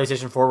 So on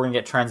PlayStation 4, we're going to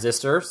get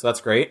Transistor, so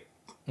that's great.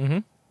 Mm-hmm.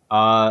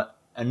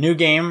 A new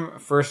game,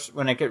 first,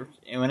 when it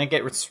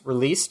gets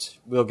released,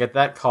 we'll get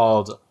that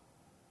called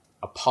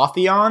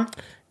Apotheon.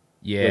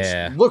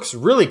 Yeah. Which looks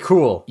really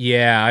cool.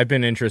 Yeah, I've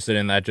been interested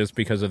in that just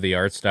because of the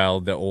art style,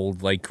 the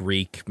old, like,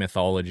 Greek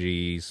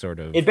mythology sort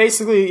of. It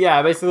basically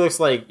looks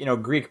like,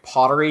 Greek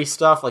pottery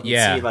stuff, like you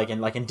see like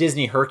in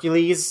Disney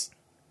Hercules.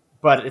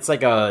 But it's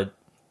like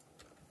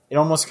it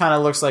almost kind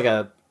of looks like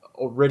a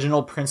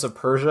original Prince of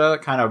Persia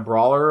kind of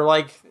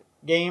brawler-like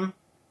game.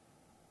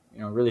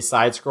 Really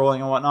side-scrolling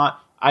and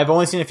whatnot. I've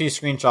only seen a few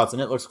screenshots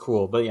and it looks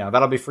cool. But yeah,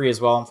 that'll be free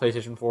as well on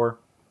PlayStation 4.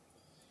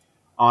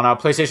 On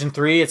PlayStation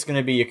 3, it's going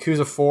to be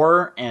Yakuza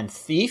 4 and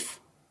Thief.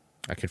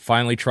 I could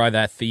finally try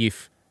that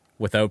Thief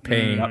without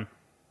paying. Yep.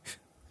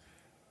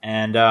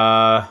 And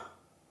on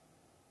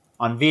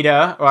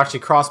Vita, or actually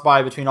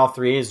cross-buy between all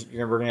three,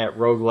 we're going to get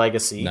Rogue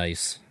Legacy.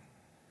 Nice.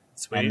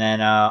 Sweet. And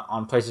then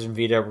on PlayStation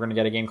Vita, we're going to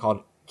get a game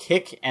called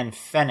Kick and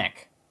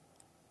Fennec,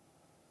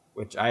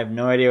 which I have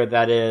no idea what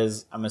that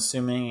is. I'm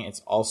assuming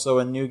it's also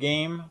a new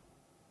game.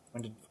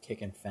 When did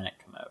Kick and Fennec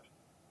come out?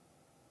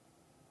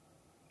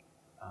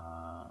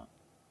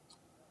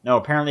 No,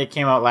 apparently it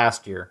came out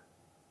last year.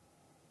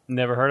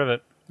 Never heard of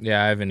it.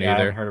 Yeah, I haven't either. I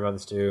haven't heard about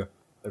this too.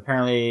 But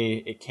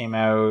apparently it came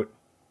out...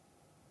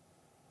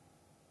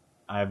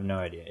 I have no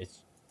idea.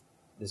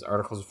 This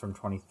article is from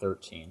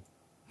 2013.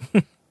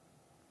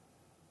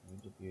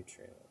 Debut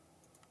trailer.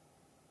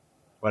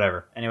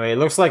 Whatever. Anyway, it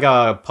looks like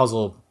a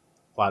puzzle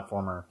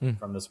platformer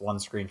from this one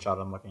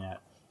screenshot I'm looking at.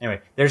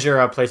 Anyway, there's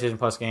your PlayStation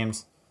Plus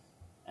games.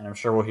 And I'm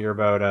sure we'll hear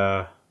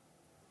about...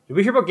 Did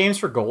we hear about Games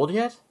for Gold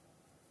yet?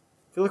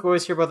 I feel like we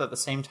always hear about that at the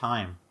same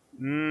time.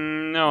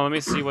 No, let me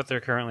see what they're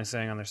currently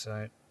saying on their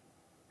site.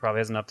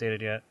 Probably hasn't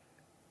updated yet.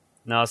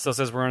 No, it still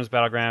says Worms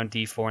Battleground,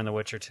 D4, and The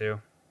Witcher 2.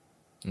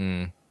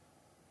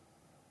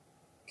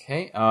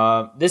 Okay,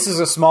 this is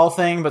a small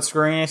thing, but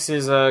Square Enix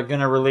is going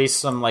to release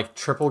some like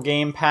triple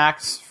game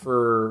packs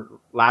for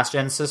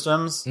last-gen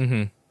systems.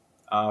 Mm-hmm.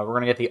 We're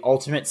going to get the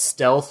Ultimate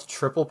Stealth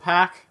Triple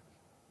Pack,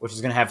 which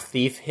is going to have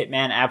Thief,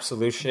 Hitman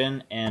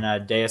Absolution,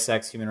 and Deus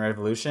Ex Human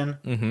Revolution.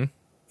 Mm-hmm.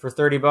 For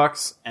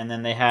 $30, and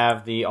then they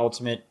have the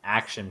Ultimate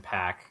Action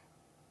Pack.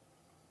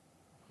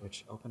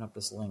 Which, open up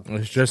this link.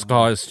 It's Just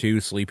Cause 2,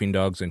 Sleeping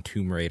Dogs, and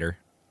Tomb Raider.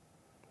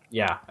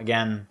 Yeah,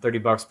 again,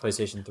 $30,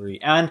 PlayStation 3.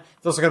 And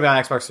it's also going to be on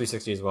Xbox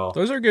 360 as well.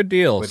 Those are good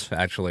deals,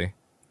 actually.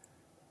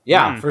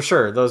 Yeah, for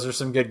sure. Those are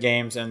some good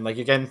games, and like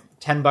again,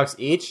 $10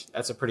 each,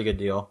 that's a pretty good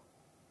deal.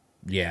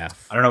 Yeah.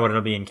 I don't know what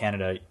it'll be in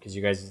Canada, because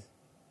you guys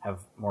have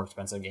more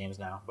expensive games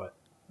now, but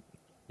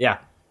yeah,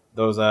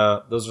 those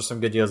are some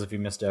good deals if you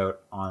missed out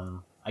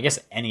on... I guess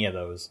any of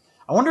those.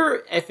 I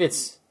wonder if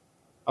it's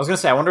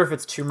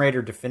Tomb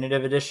Raider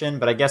Definitive Edition,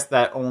 but I guess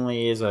that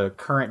only is a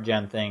current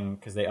gen thing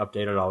because they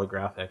updated all the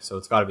graphics, so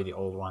it's got to be the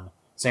old one.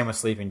 Same with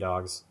Sleeping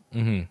Dogs.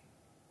 Mm-hmm.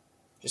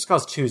 Just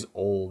Cause 2's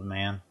old,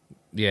 man.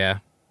 Yeah,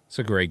 it's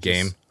a great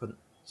game.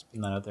 Just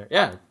putting that out there.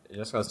 Yeah,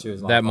 Just Cause 2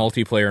 is that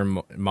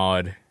multiplayer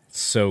mod.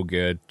 So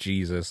good,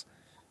 Jesus.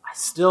 I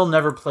still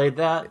never played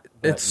that.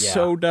 It's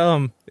so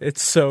dumb.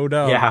 It's so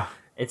dumb. Yeah.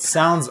 It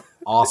sounds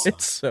awesome.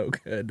 It's so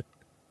good.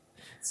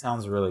 It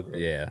sounds really good.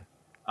 Yeah.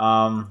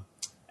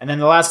 And then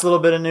the last little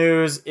bit of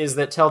news is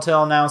that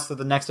Telltale announced that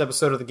the next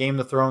episode of the Game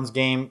of Thrones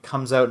game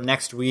comes out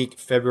next week,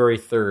 February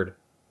 3rd.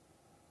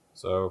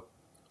 So,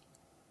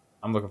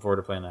 I'm looking forward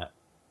to playing that.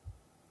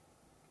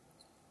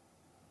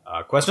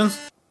 Questions?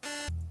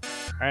 All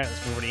right,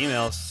 let's move over to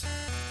emails.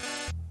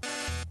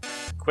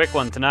 Quick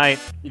one tonight.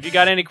 If you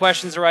got any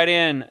questions to write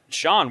in,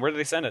 Sean, where do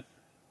they send it?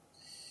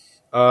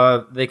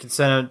 They can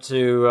send it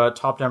to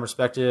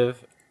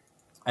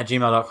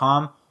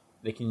topdownperspective@gmail.com.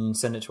 They can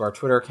send it to our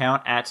Twitter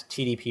account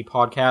 @TDP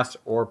Podcast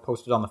or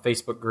post it on the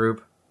Facebook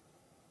group.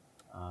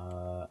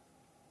 And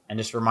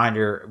just a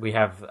reminder, we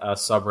have a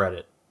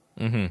subreddit.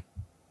 Mm-hmm.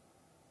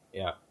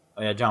 Yeah.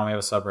 Oh, yeah, John, we have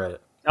a subreddit.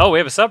 Oh, we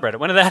have a subreddit.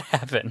 When did that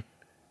happen?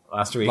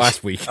 Last week.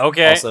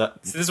 Okay. So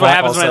this is what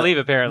happens when I leave,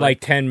 apparently.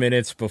 Like 10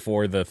 minutes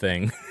before the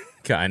thing,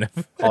 kind of.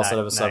 Paul set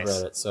up a Nice.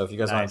 subreddit. So if you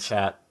guys want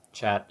to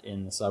chat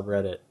in the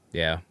subreddit.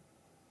 Yeah.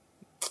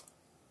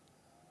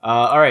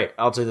 All right,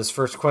 I'll do this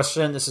first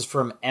question. This is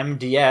from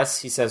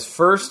MDS. He says,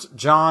 "First,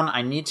 John,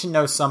 I need to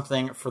know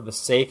something for the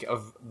sake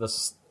of the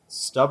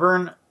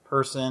stubborn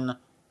person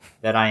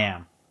that I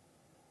am.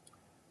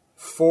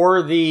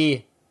 For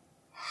the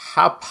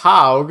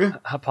Hapog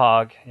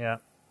yeah.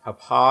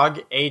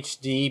 Hapog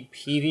HD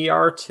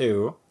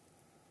PVR2,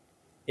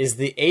 is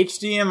the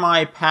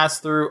HDMI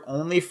pass-through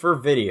only for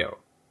video?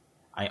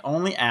 I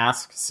only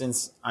ask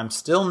since I'm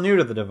still new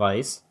to the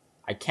device.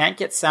 I can't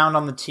get sound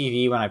on the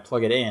TV when I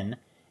plug it in,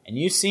 and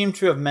you seem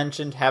to have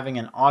mentioned having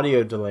an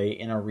audio delay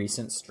in a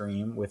recent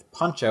stream with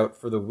Punch-Out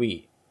for the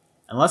Wii.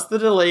 Unless the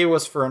delay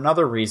was for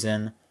another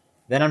reason,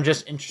 then I'm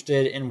just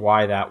interested in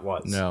why that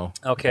was." No.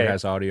 Okay. It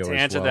has audio to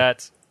as answer well.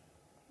 that,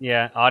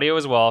 yeah, audio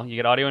as well. You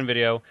get audio and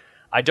video.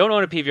 I don't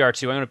own a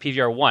PVR2. I own a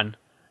PVR1.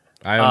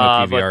 I own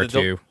a but PVR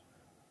too.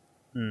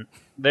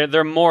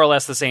 They're more or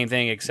less the same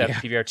thing, except Yeah.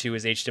 PVR2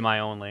 is HDMI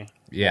only.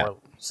 Yeah. Or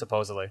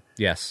supposedly.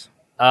 Yes.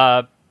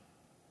 The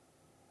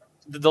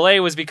delay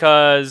was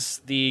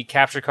because the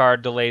capture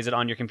card delays it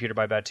on your computer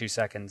by about 2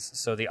 seconds.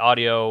 So the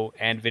audio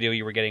and video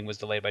you were getting was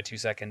delayed by 2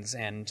 seconds,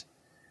 and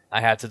I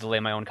had to delay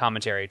my own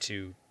commentary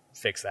to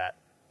fix that.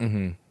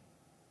 Mm-hmm.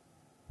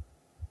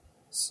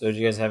 So do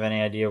you guys have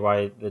any idea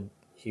why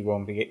he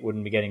wouldn't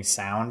be getting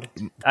sound?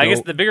 I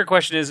guess the bigger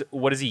question is,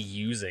 what is he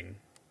using?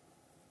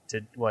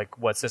 To like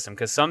what system?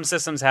 Because some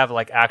systems have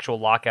like actual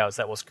lockouts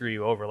that will screw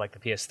you over, like the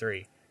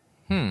PS3.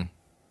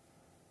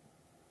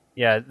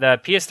 Yeah, the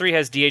PS3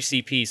 has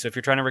DHCP, so if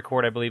you're trying to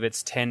record, I believe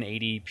it's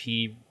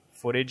 1080p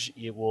footage,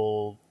 it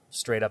will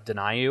straight up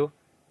deny you.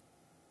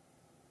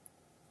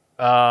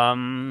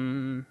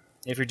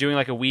 If you're doing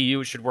like a Wii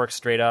U, it should work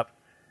straight up,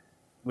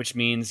 which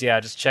means, yeah,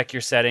 just check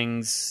your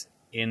settings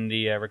in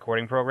the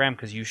recording program,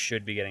 because you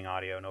should be getting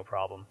audio, no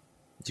problem,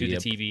 to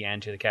Yep. the TV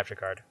and to the capture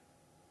card.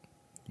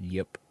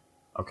 Yep.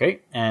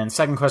 Okay, and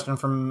second question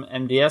from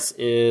MDS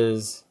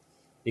is,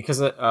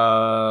 because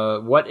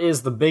what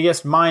is the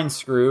biggest mind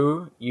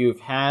screw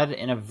you've had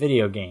in a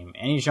video game?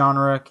 Any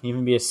genre, can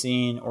even be a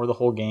scene or the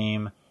whole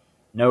game.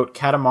 Note,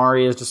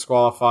 Katamari is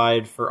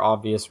disqualified for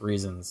obvious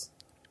reasons.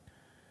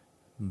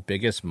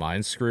 Biggest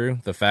mind screw?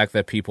 The fact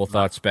that people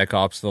thought Spec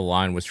Ops: The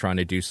Line was trying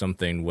to do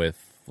something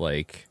with,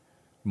 like,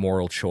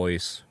 moral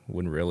choice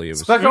when really it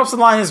was... Spec Ops: The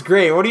Line is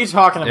great. What are you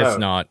talking about? It's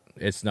not.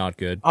 It's not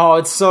good. Oh,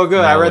 it's so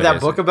good. No, I read it that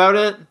isn't. book about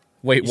it.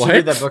 Wait, You what? should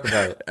read that book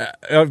about it.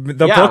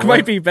 The Yeah, book what-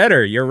 might be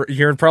better.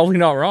 You're probably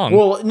not wrong.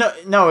 Well,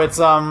 no, it's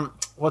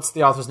what's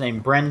the author's name?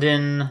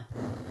 Brendan.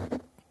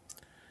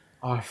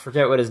 Oh, I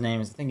forget what his name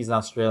is. I think he's an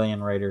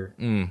Australian writer.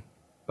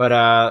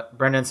 But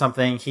Brendan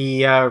something.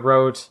 He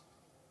wrote.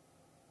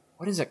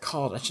 What is it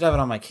called? I should have it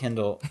on my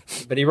Kindle.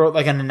 But he wrote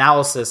like an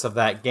analysis of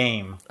that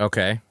game,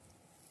 Okay.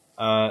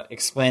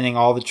 explaining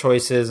all the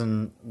choices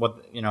and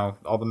what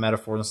all the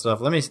metaphors and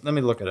stuff. Let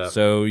me look it up.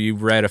 So you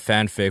read a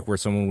fanfic where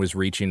someone was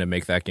reaching to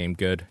make that game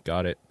good.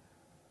 Got it.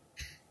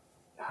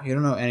 You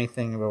don't know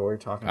anything about what you're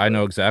talking about. I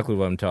know exactly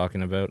what I'm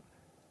talking about.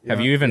 Have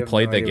don't- you even you have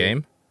played no the idea.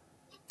 game?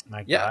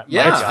 My Yeah, God.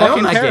 yeah. My It's I God. own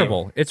fucking that game.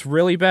 terrible. It's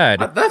really bad.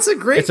 That's a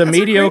great. It's a that's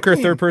great mediocre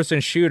game. third-person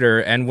shooter,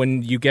 and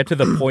when you get to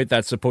the point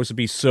that's supposed to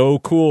be so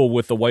cool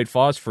with the white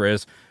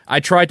phosphorus, I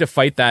tried to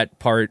fight that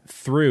part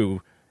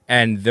through,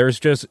 and there's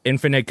just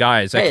infinite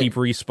guys that Hey. keep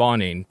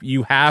respawning. You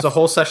There's have a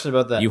whole section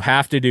about that. you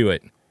have to do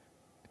it.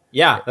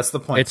 Yeah, that's the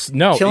point.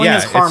 Killing yeah,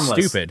 is it's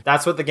harmless. stupid.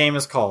 That's what the game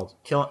is called.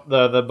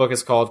 The book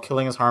is called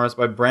 "Killing is Harmless"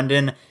 by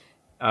Brendan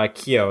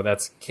Keogh.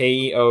 That's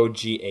Keogh.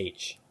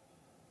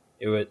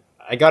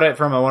 I got it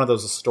from one of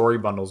those story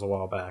bundles a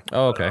while back.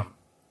 Oh, okay.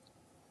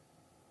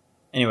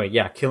 Anyway,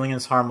 yeah, "Killing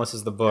is Harmless"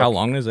 is the book. How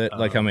long is it?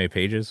 Like how many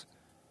pages?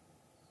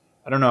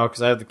 I don't know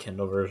because I have the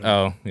Kindle version,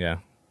 Oh, yeah.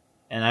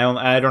 and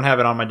I don't have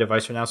it on my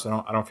device right now,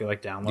 so I don't feel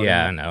like downloading.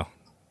 Yeah, it. I know.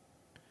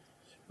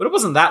 But it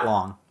wasn't that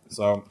long,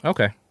 so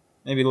Okay.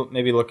 maybe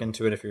look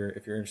into it if you're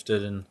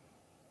interested. And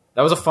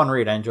that was a fun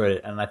read. I enjoyed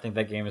it, and I think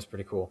that game is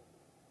pretty cool.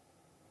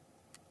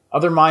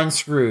 Other mind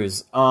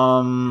screws.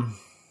 BioShock.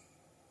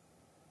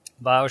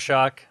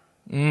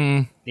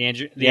 Mm, The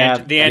Andrew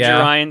Yeah.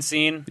 Ryan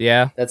scene.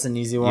 yeah, That's an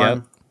easy one.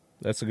 Yep.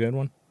 That's a good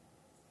one.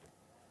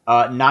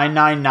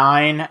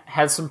 999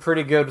 had some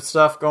pretty good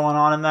stuff going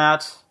on in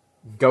that.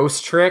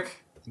 Ghost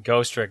Trick.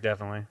 Ghost Trick,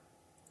 definitely.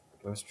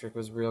 Ghost Trick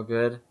was real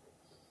good.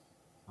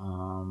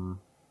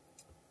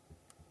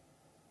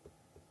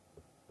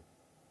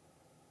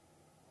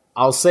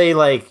 I'll say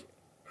like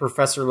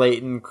Professor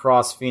Layton,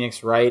 Cross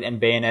Phoenix Wright,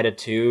 and Bayonetta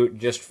 2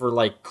 just for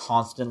like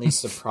constantly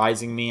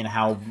surprising me and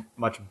how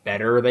much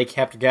better they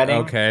kept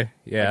getting. Okay,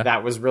 yeah. Like,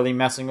 that was really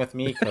messing with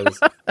me because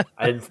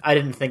I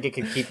didn't think it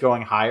could keep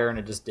going higher, and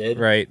it just did.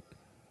 Right.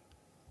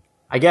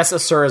 I guess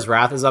Asura's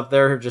Wrath is up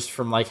there just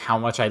from like how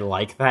much I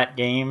like that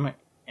game,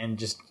 and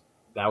just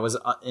that was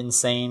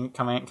insane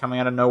coming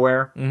out of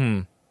nowhere.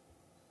 Mm-hmm.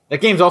 That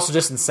game's also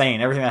just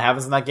insane. Everything that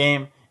happens in that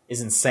game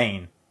is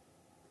insane.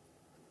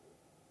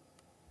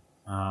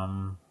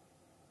 Trying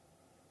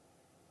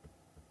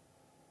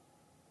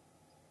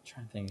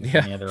to think of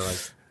any other like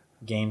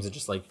games that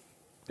just like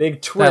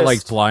big twist. That like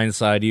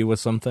blindside you with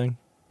something.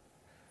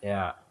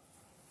 Yeah.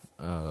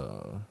 I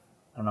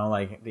don't know,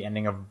 like the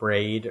ending of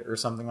Braid or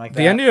something like that.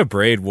 The ending of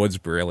Braid was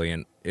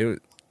brilliant.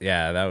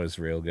 That was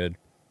real good.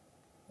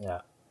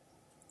 Yeah.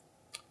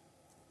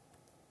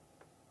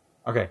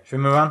 Okay, should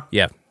we move on?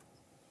 Yeah.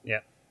 Yeah.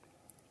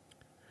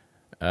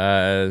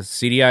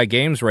 CDI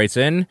Games writes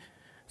in,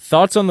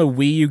 thoughts on what the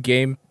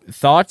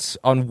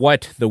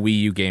Wii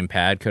U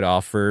gamepad could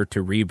offer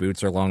to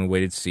reboots or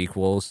long-awaited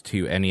sequels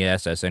to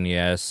NES,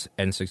 SNES,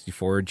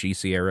 N64,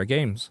 GC era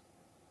games.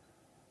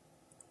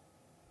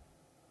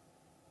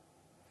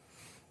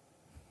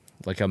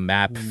 Like a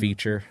map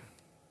feature.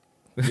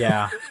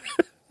 Yeah.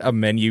 A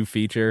menu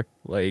feature.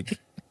 Like,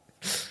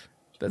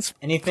 that's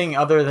anything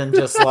other than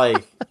just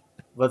like,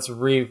 let's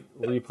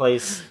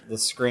replace the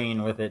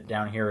screen with it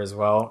down here as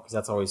well, because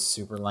that's always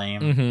super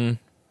lame. Mm-hmm.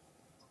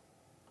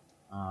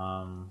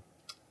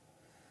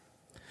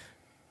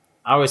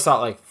 I always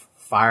thought like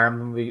Fire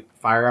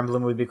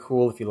Emblem would be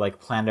cool if you like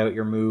planned out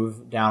your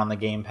move down on the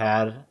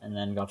gamepad and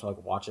then got to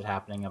like watch it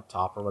happening up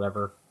top or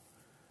whatever.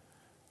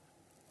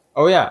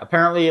 Oh yeah,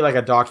 apparently like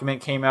a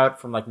document came out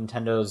from like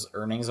Nintendo's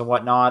earnings and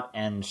whatnot,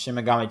 and Shin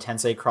Megami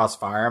Tensei Cross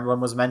Fire Emblem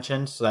was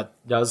mentioned, so that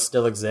does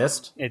still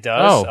exist. It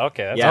does? Oh.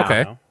 Okay. That's Yeah.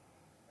 okay. Okay.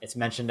 It's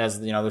mentioned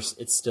as, you know,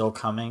 it's still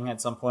coming at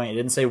some point. It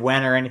didn't say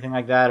when or anything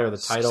like that or the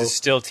title. It's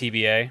still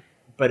TBA.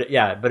 But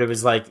it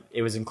was like,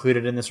 it was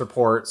included in this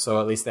report,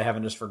 so at least they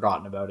haven't just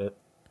forgotten about it.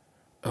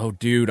 Oh,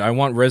 dude, I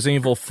want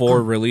Resident Evil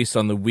 4 released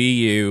on the Wii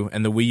U,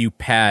 and the Wii U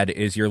pad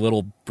is your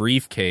little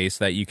briefcase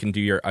that you can do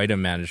your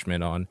item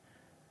management on.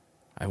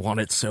 I want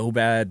it so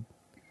bad.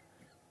 You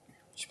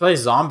should play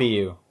Zombie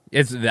U.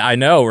 I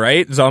know,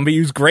 right? Zombie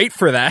U's great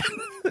for that.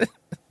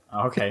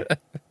 Okay.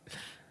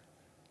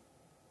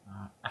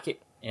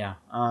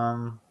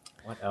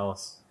 What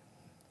else?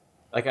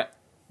 Like,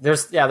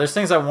 there's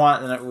things I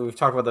want, and we've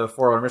talked about that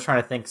before. But I'm just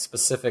trying to think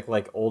specific,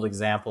 like old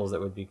examples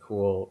that would be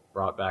cool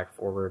brought back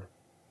forward.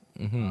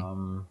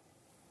 Mm-hmm.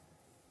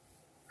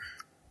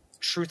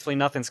 Truthfully,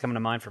 nothing's coming to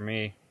mind for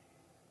me.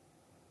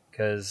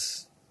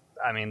 Because,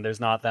 I mean,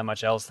 there's not that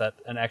much else that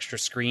an extra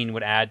screen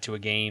would add to a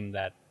game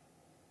that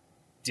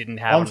didn't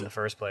have it in the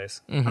first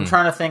place. Mm-hmm. I'm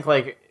trying to think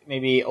like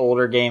maybe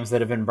older games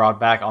that have been brought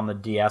back on the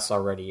DS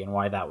already and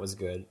why that was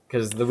good.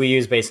 Because the Wii U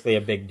is basically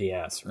a big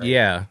DS, right?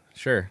 Yeah,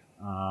 sure.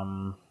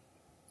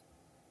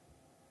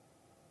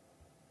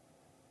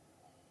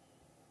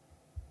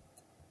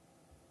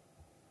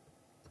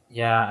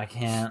 Yeah, I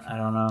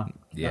don't know.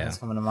 Yeah. Nothing's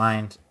coming to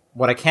mind.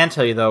 What I can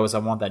tell you, though, is I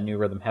want that new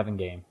Rhythm Heaven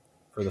game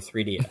for the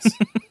 3DS.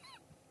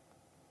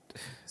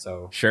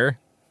 So, Sure.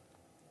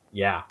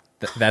 yeah.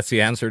 That's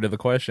the answer to the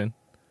question.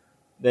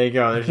 There you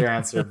go. There's your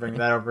answer. Bring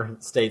that over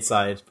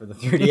stateside for the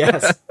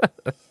 3DS.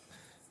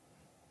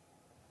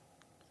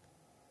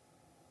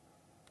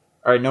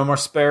 All right, no more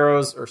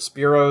Sparrows or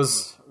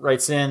Spiros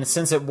writes in.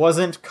 Since it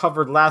wasn't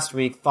covered last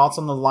week, thoughts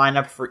on the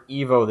lineup for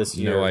EVO this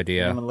year? No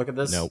idea. Anyone look at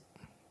this? Nope.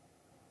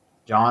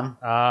 John?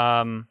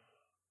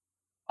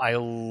 I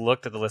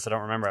looked at the list. I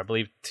don't remember. I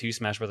believe 2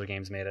 Smash Bros.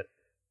 Games made it.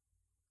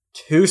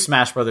 2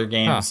 Smash Brothers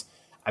games. Huh.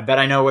 I bet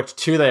I know which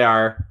 2 they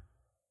are.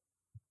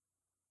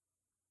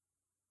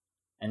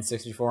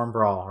 N64 and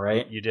Brawl,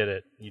 right? You did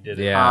it. You did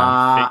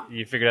Yeah. it.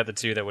 You figured out the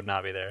 2 that would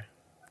not be there.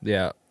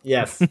 Yeah.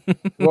 Yes.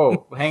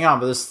 Whoa, hang on,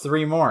 but there's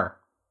 3 more.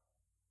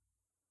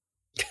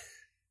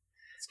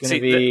 It's going to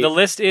be... The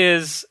list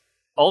is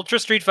Ultra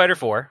Street Fighter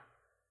 4,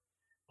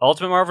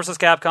 Ultimate Marvel vs.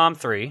 Capcom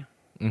 3,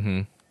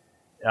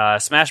 Mm-hmm.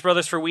 Smash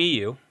Brothers for Wii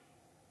U,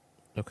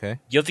 Okay.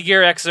 Guilty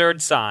Gear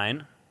Xrd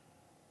Sign,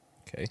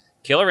 Okay.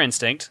 Killer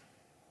Instinct,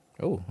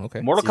 Oh,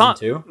 okay. Mortal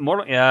Season 2?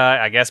 Kombat.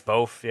 I guess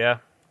both. Yeah.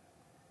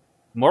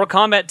 Mortal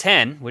Kombat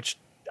 10, which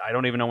I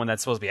don't even know when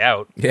that's supposed to be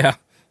out. Yeah.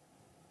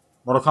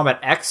 Mortal Kombat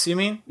X, you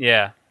mean?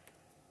 Yeah.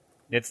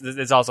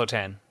 It's also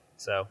 10.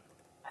 So.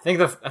 I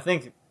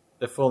think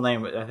the full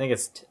name, I think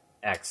it's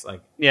X.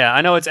 Like, yeah, I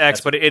know it's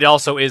X, but it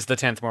also is the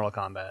 10th Mortal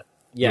Kombat.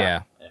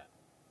 yeah.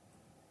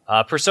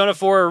 Persona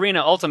 4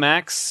 Arena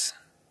Ultimax,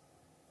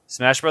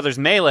 Smash Brothers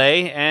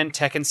Melee, and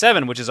Tekken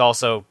 7, which is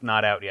also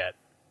not out yet.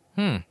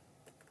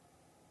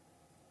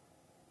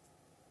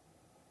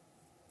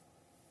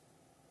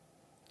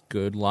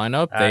 Good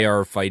lineup. They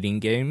are fighting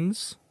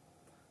games.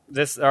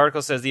 This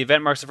article says the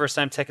event marks the first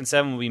time Tekken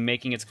 7 will be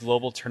making its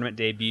global tournament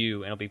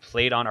debut, and it'll be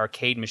played on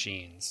arcade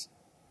machines.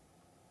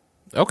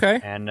 Okay.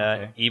 And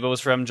EVO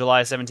was from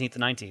July 17th to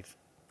 19th.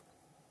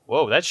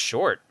 Whoa, that's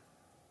short.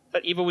 I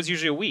thought EVO was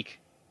usually a week.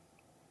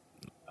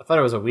 I thought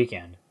it was a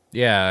weekend.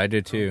 Yeah, I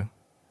did too.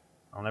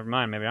 Oh, never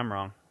mind. Maybe I'm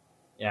wrong.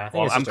 Yeah, I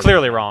think Well, I'm just a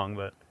clearly weekend. wrong,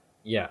 but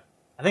Yeah,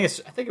 I think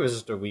it was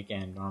just a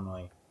weekend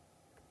normally.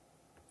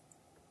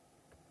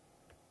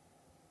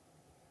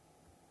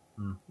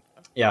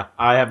 Yeah,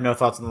 I have no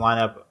thoughts on the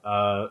lineup.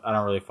 I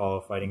don't really follow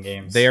fighting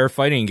games. They are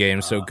fighting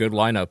games, so good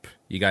lineup.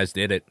 You guys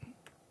did it.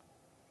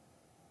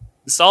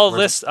 solid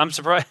list. I'm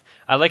surprised.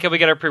 I like how we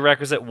got our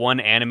prerequisite one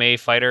anime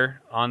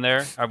fighter on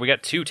there. We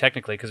got two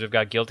technically because we've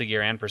got Guilty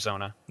Gear and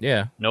Persona.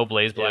 Yeah. No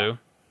Blaze Blue. Yeah.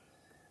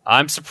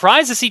 I'm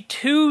surprised to see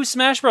two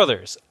Smash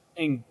Brothers.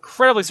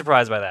 Incredibly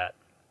surprised by that.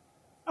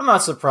 I'm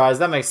not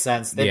surprised. That makes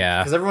sense.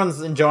 Yeah. Because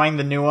everyone's enjoying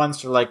the new one,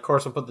 so like, of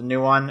course we'll put the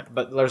new one,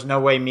 but there's no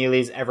way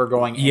Melee's ever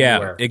going Yeah,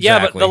 anywhere. exactly. Yeah,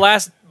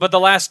 but the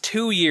last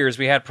 2 years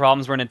we had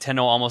problems where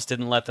Nintendo almost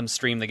didn't let them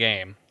stream the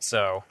game.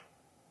 So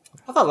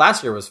I thought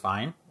last year was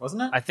fine,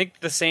 wasn't it? I think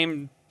the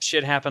same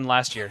shit happened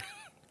last year.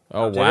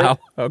 Oh, did wow. it?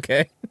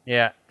 Okay.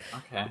 Yeah.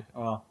 Okay,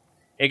 well.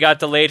 It got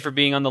delayed for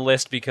being on the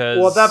list because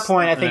Well, at that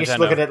point, I think you should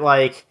look Nintendo. at it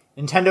like,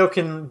 Nintendo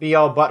can be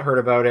all butthurt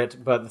about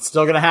it, but it's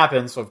still going to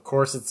happen, so of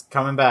course it's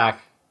coming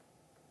back.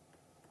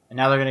 And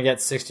now they're going to get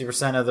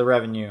 60% of the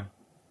revenue.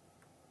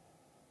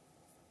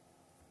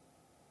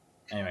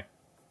 Anyway.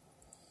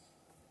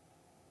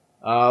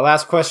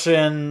 Last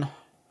question.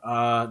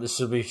 This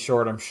should be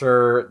short, I'm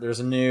sure. There's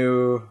a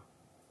new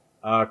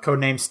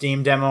Codename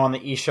Steam demo on the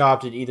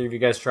eShop. Did either of you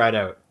guys try it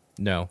out?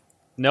 No.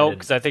 No,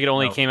 because I think it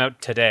only No. came out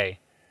today.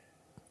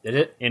 Did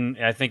it?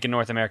 I think in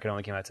North America it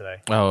only came out today.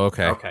 Oh,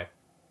 okay. Okay.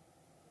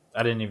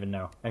 I didn't even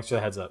know. Thanks for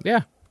the heads up.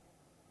 Yeah.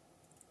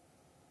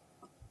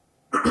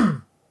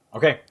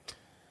 Okay.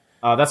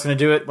 That's going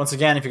to do it. Once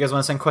again, if you guys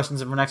want to send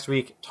questions in for next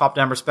week,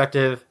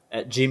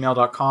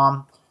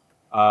 topdownperspective@gmail.com.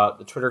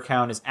 The Twitter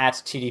account is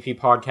 @TDP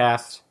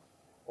Podcast,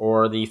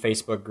 or the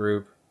Facebook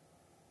group.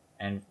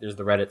 And there's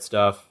the Reddit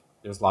stuff.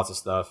 There's lots of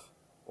stuff.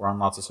 We're on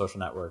lots of social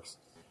networks.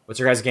 What's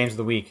your guys' games of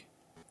the week?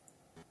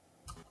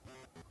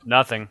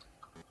 Nothing.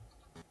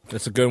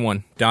 That's a good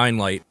one. Dying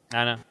Light.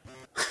 I know.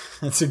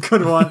 That's a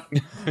good one.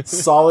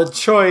 Solid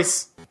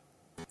choice.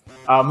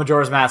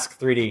 Majora's Mask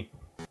 3D.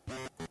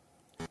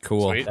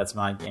 Cool. Sweet. That's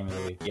my game of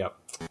the week. Yep.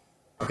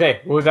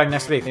 Okay, we'll be back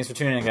next week. Thanks for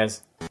tuning in,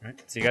 guys. All right.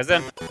 See you guys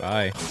then.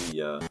 Bye.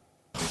 Yeah.